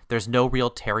does. There's no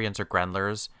real Terrians or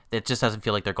Grendlers. It just doesn't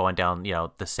feel like they're going down,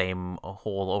 the same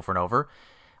hole over and over.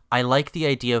 I like the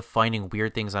idea of finding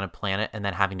weird things on a planet and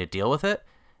then having to deal with it.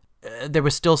 There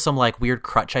was still some like weird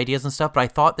crutch ideas and stuff, but I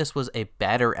thought this was a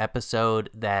better episode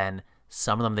than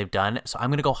some of them they've done. So I'm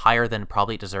going to go higher than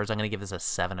probably it deserves. I'm going to give this a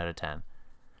 7 out of 10.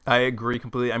 I agree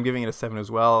completely. I'm giving it a 7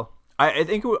 as well. I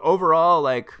think overall,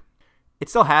 like, it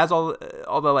still has all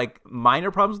the like minor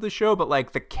problems with the show, but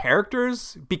like the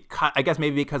characters, because I guess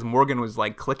maybe because Morgan was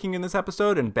like clicking in this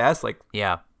episode and Bess, like,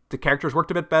 yeah, the characters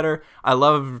worked a bit better. I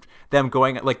loved them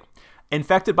going like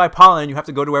infected by pollen. You have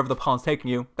to go to wherever the pollen's taking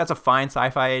you. That's a fine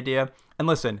sci-fi idea. And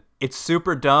listen, it's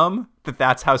super dumb that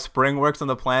that's how spring works on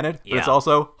the planet, but it's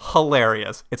also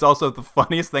hilarious. It's also the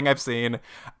funniest thing I've seen.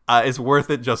 It's worth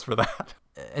it just for that.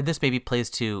 And this maybe plays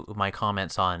to my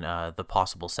comments on the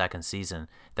possible second season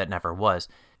that never was.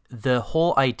 The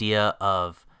whole idea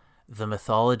of the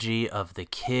mythology of the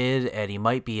kid, and he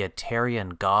might be a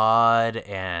Terrian god,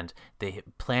 and the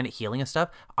planet healing and stuff,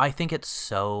 I think it's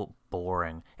so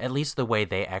boring, at least the way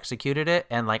they executed it,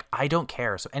 and like, I don't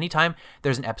care. So anytime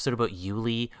there's an episode about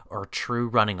Yuli or True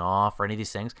running off or any of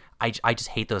these things, I just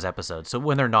hate those episodes. So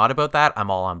when they're not about that,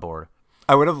 I'm all on board.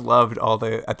 I would have loved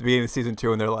at the beginning of season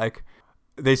 2, and they're like,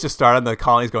 they just start on the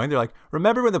colonies going, they're like,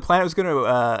 remember when the planet was going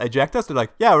to eject us? They're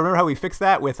like, yeah, remember how we fixed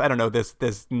that with, I don't know,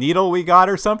 this needle we got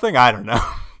or something? I don't know.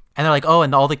 And they're like, oh,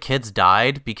 and all the kids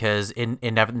died because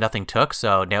nothing took,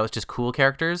 so now it's just cool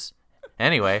characters?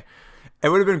 Anyway. It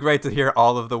would have been great to hear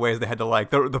all of the ways they had to, like,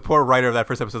 the poor writer of that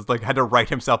first episode, like, had to write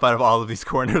himself out of all of these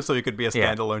corners so he could be a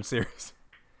standalone series.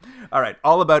 All right,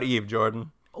 All About Eve,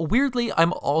 Jordan. Weirdly,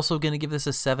 I'm also going to give this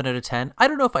a 7 out of 10. I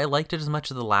don't know if I liked it as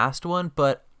much as the last one,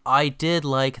 but I did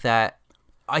like that.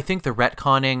 I think the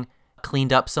retconning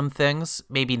cleaned up some things.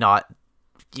 Maybe not,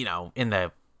 in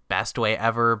the best way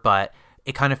ever, but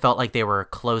it kind of felt like they were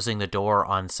closing the door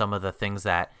on some of the things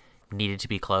that needed to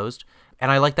be closed. And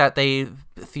I like that they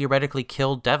theoretically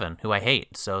killed Devon, who I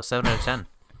hate. So 7 out of 10.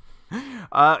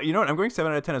 You know what? I'm going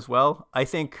 7 out of 10 as well.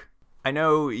 I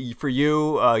know for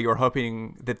you, you're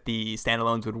hoping that the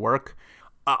standalones would work.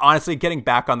 Honestly, getting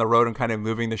back on the road and kind of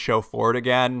moving the show forward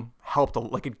again helped.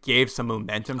 Like, it gave some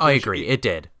momentum to I agree. It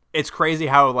did. It's crazy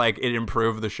how, like, it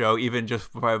improved the show, even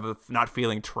just by not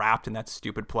feeling trapped in that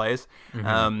stupid place.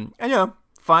 Mm-hmm. And,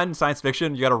 fun science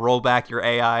fiction. You got to roll back your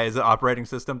AI as an operating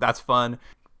system. That's fun.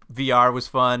 VR was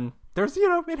fun. There's,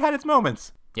 it had its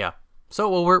moments. Yeah. So,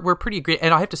 well, we're pretty great.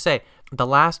 And I have to say, the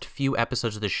last few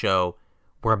episodes of the show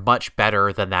were much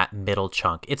better than that middle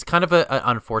chunk. It's kind of an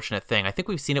unfortunate thing. I think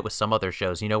we've seen it with some other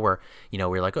shows, where,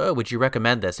 we're like, oh, would you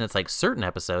recommend this? And it's like certain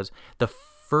episodes, the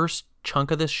first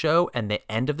chunk of this show and the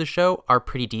end of the show are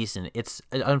pretty decent. It's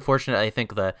unfortunate. I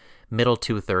think the middle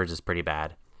 2/3 is pretty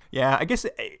bad. Yeah, I guess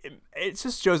it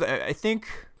just shows, I think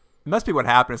it must be what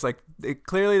happened. It's like,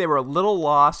 clearly they were a little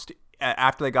lost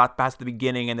after they got past the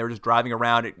beginning and they were just driving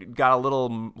around. It got a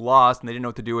little lost and they didn't know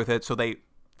what to do with it. So they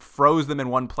froze them in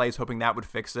one place, hoping that would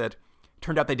fix it.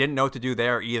 Turned out they didn't know what to do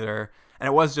there either. And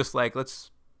it was just like,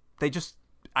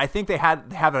 I think they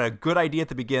have a good idea at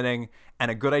the beginning and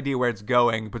a good idea where it's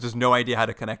going, but just no idea how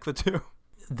to connect the two.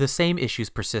 The same issues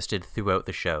persisted throughout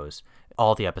the shows,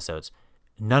 all the episodes.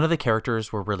 None of the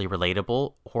characters were really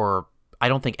relatable, or I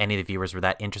don't think any of the viewers were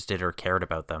that interested or cared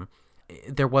about them.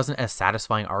 There wasn't a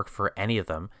satisfying arc for any of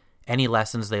them. Any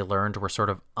lessons they learned were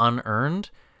sort of unearned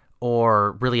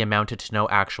or really amounted to no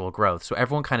actual growth. So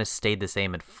everyone kind of stayed the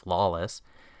same and flawless.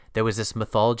 There was this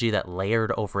mythology that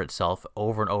layered over itself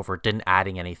over and over, didn't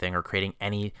adding anything or creating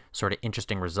any sort of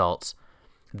interesting results.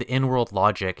 The in-world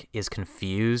logic is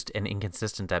confused and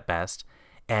inconsistent at best,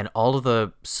 and all of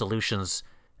the solutions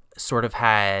sort of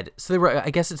had, so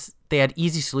they had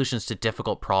easy solutions to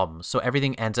difficult problems. So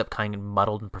everything ends up kind of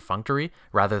muddled and perfunctory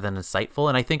rather than insightful.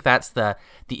 And I think that's the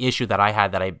issue that I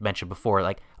had that I mentioned before.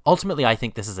 Like, ultimately, I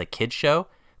think this is a kid's show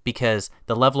because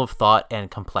the level of thought and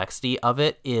complexity of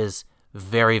it is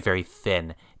very, very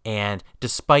thin. And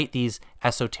despite these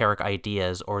esoteric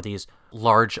ideas or these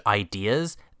large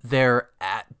ideas, they're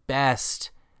at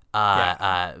best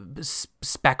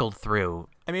speckled through.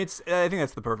 I mean, I think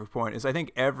that's the perfect point. Is I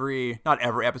think not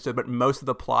every episode, but most of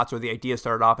the plots or the ideas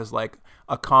started off as like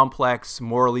a complex,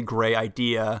 morally gray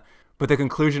idea, but the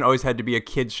conclusion always had to be a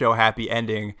kids show happy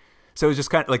ending. So it was just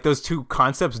kind of like those two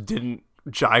concepts didn't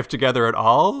jive together at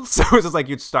all. So it was just like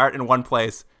you'd start in one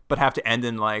place but have to end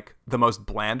in like the most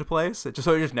bland place. It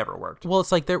just never worked. Well,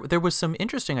 it's like there was some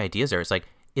interesting ideas there. It's like,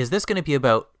 is this going to be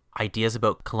about ideas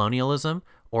about colonialism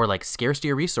or like scarcity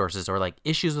of resources or like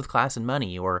issues with class and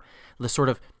money or the sort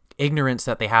of ignorance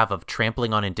that they have of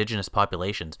trampling on indigenous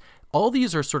populations? All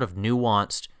these are sort of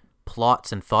nuanced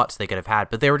plots and thoughts they could have had,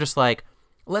 but they were just like,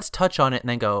 let's touch on it and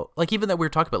then go, like, even that we were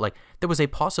talking about, like, there was a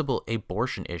possible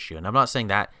abortion issue. And I'm not saying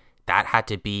that had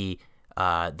to be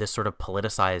this sort of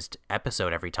politicized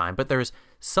episode every time, but there's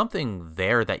something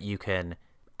there that you can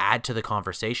add to the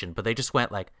conversation. But they just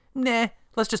went like, nah,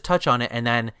 let's just touch on it. And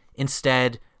then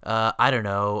instead, I don't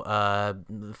know,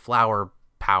 flower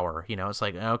power, you know, it's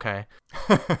like, okay.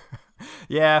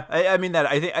 Yeah. I mean, that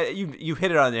I think you've hit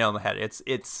it on the nail on the head.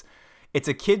 It's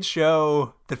a kid's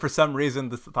show that for some reason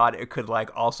they thought it could like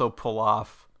also pull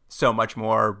off so much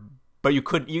more, but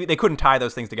they couldn't tie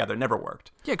those things together. It never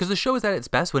worked. Yeah, because the show is at its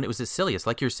best when it was its silliest.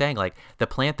 Like you're saying, like the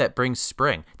plant that brings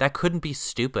spring, that couldn't be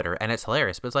stupider, and it's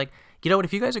hilarious. But it's like, you know what,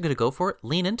 if you guys are going to go for it,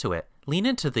 lean into it. Lean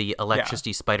into the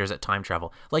electricity spiders at time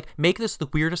travel. Like, make this the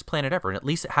weirdest planet ever, and at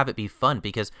least have it be fun,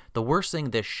 because the worst thing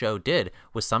this show did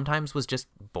was sometimes was just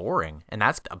boring, and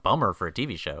that's a bummer for a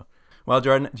TV show. Well,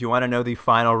 Jordan, do you want to know the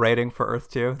final rating for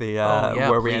Earth 2?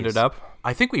 Where we ended up?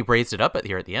 I think we raised it up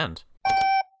here at the end.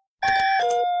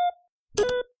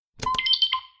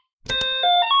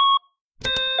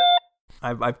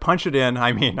 I've punched it in.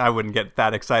 I mean, I wouldn't get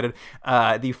that excited.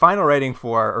 The final rating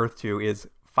for Earth 2 is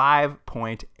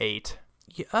 5.8.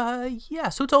 Yeah,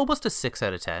 so it's almost a 6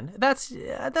 out of 10. That's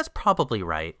probably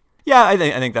right. Yeah, I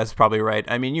think that's probably right.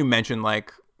 I mean, you mentioned,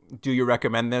 like, do you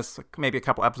recommend this? Like, maybe a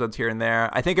couple episodes here and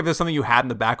there. I think if there's something you had in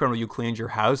the background where you cleaned your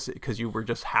house because you were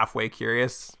just halfway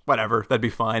curious, whatever, that'd be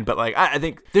fine. But like, I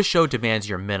think this show demands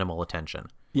your minimal attention.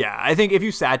 Yeah, I think if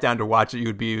you sat down to watch it, you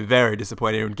would be very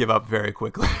disappointed and would give up very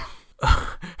quickly.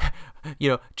 You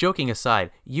know, joking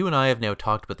aside, you and I have now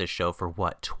talked about this show for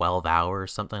what, 12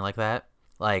 hours, something like that?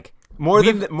 Like more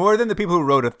than the people who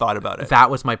wrote it thought about it. That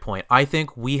was my point. I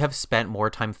think we have spent more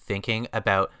time thinking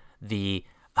about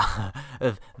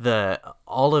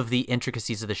all of the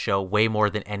intricacies of the show way more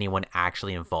than anyone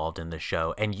actually involved in the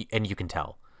show, and you can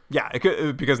tell. Yeah,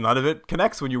 because none of it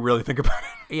connects when you really think about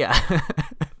it. Yeah.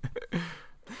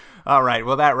 All right,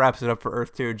 well, that wraps it up for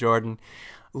Earth 2, Jordan.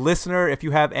 Listener, if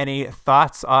you have any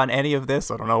thoughts on any of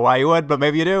this, I don't know why you would, but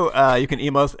maybe you do, you can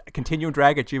email us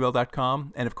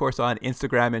continuumdrag@gmail.com. And of course, on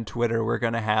Instagram and Twitter, we're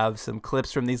going to have some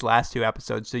clips from these last 2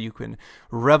 episodes so you can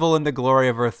revel in the glory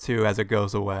of Earth 2 as it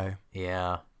goes away.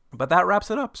 Yeah. But that wraps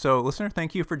it up. So, listener,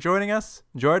 thank you for joining us.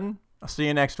 Jordan, I'll see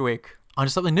you next week. On to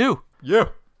something new. Yeah.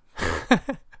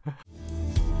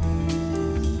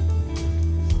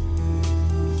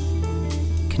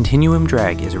 Continuum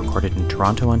Drag is recorded in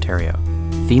Toronto, Ontario.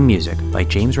 Theme music by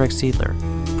James Rex Seidler.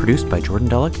 Produced by Jordan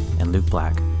Dullock and Luke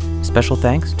Black. Special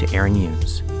thanks to Aaron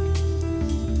Hughes.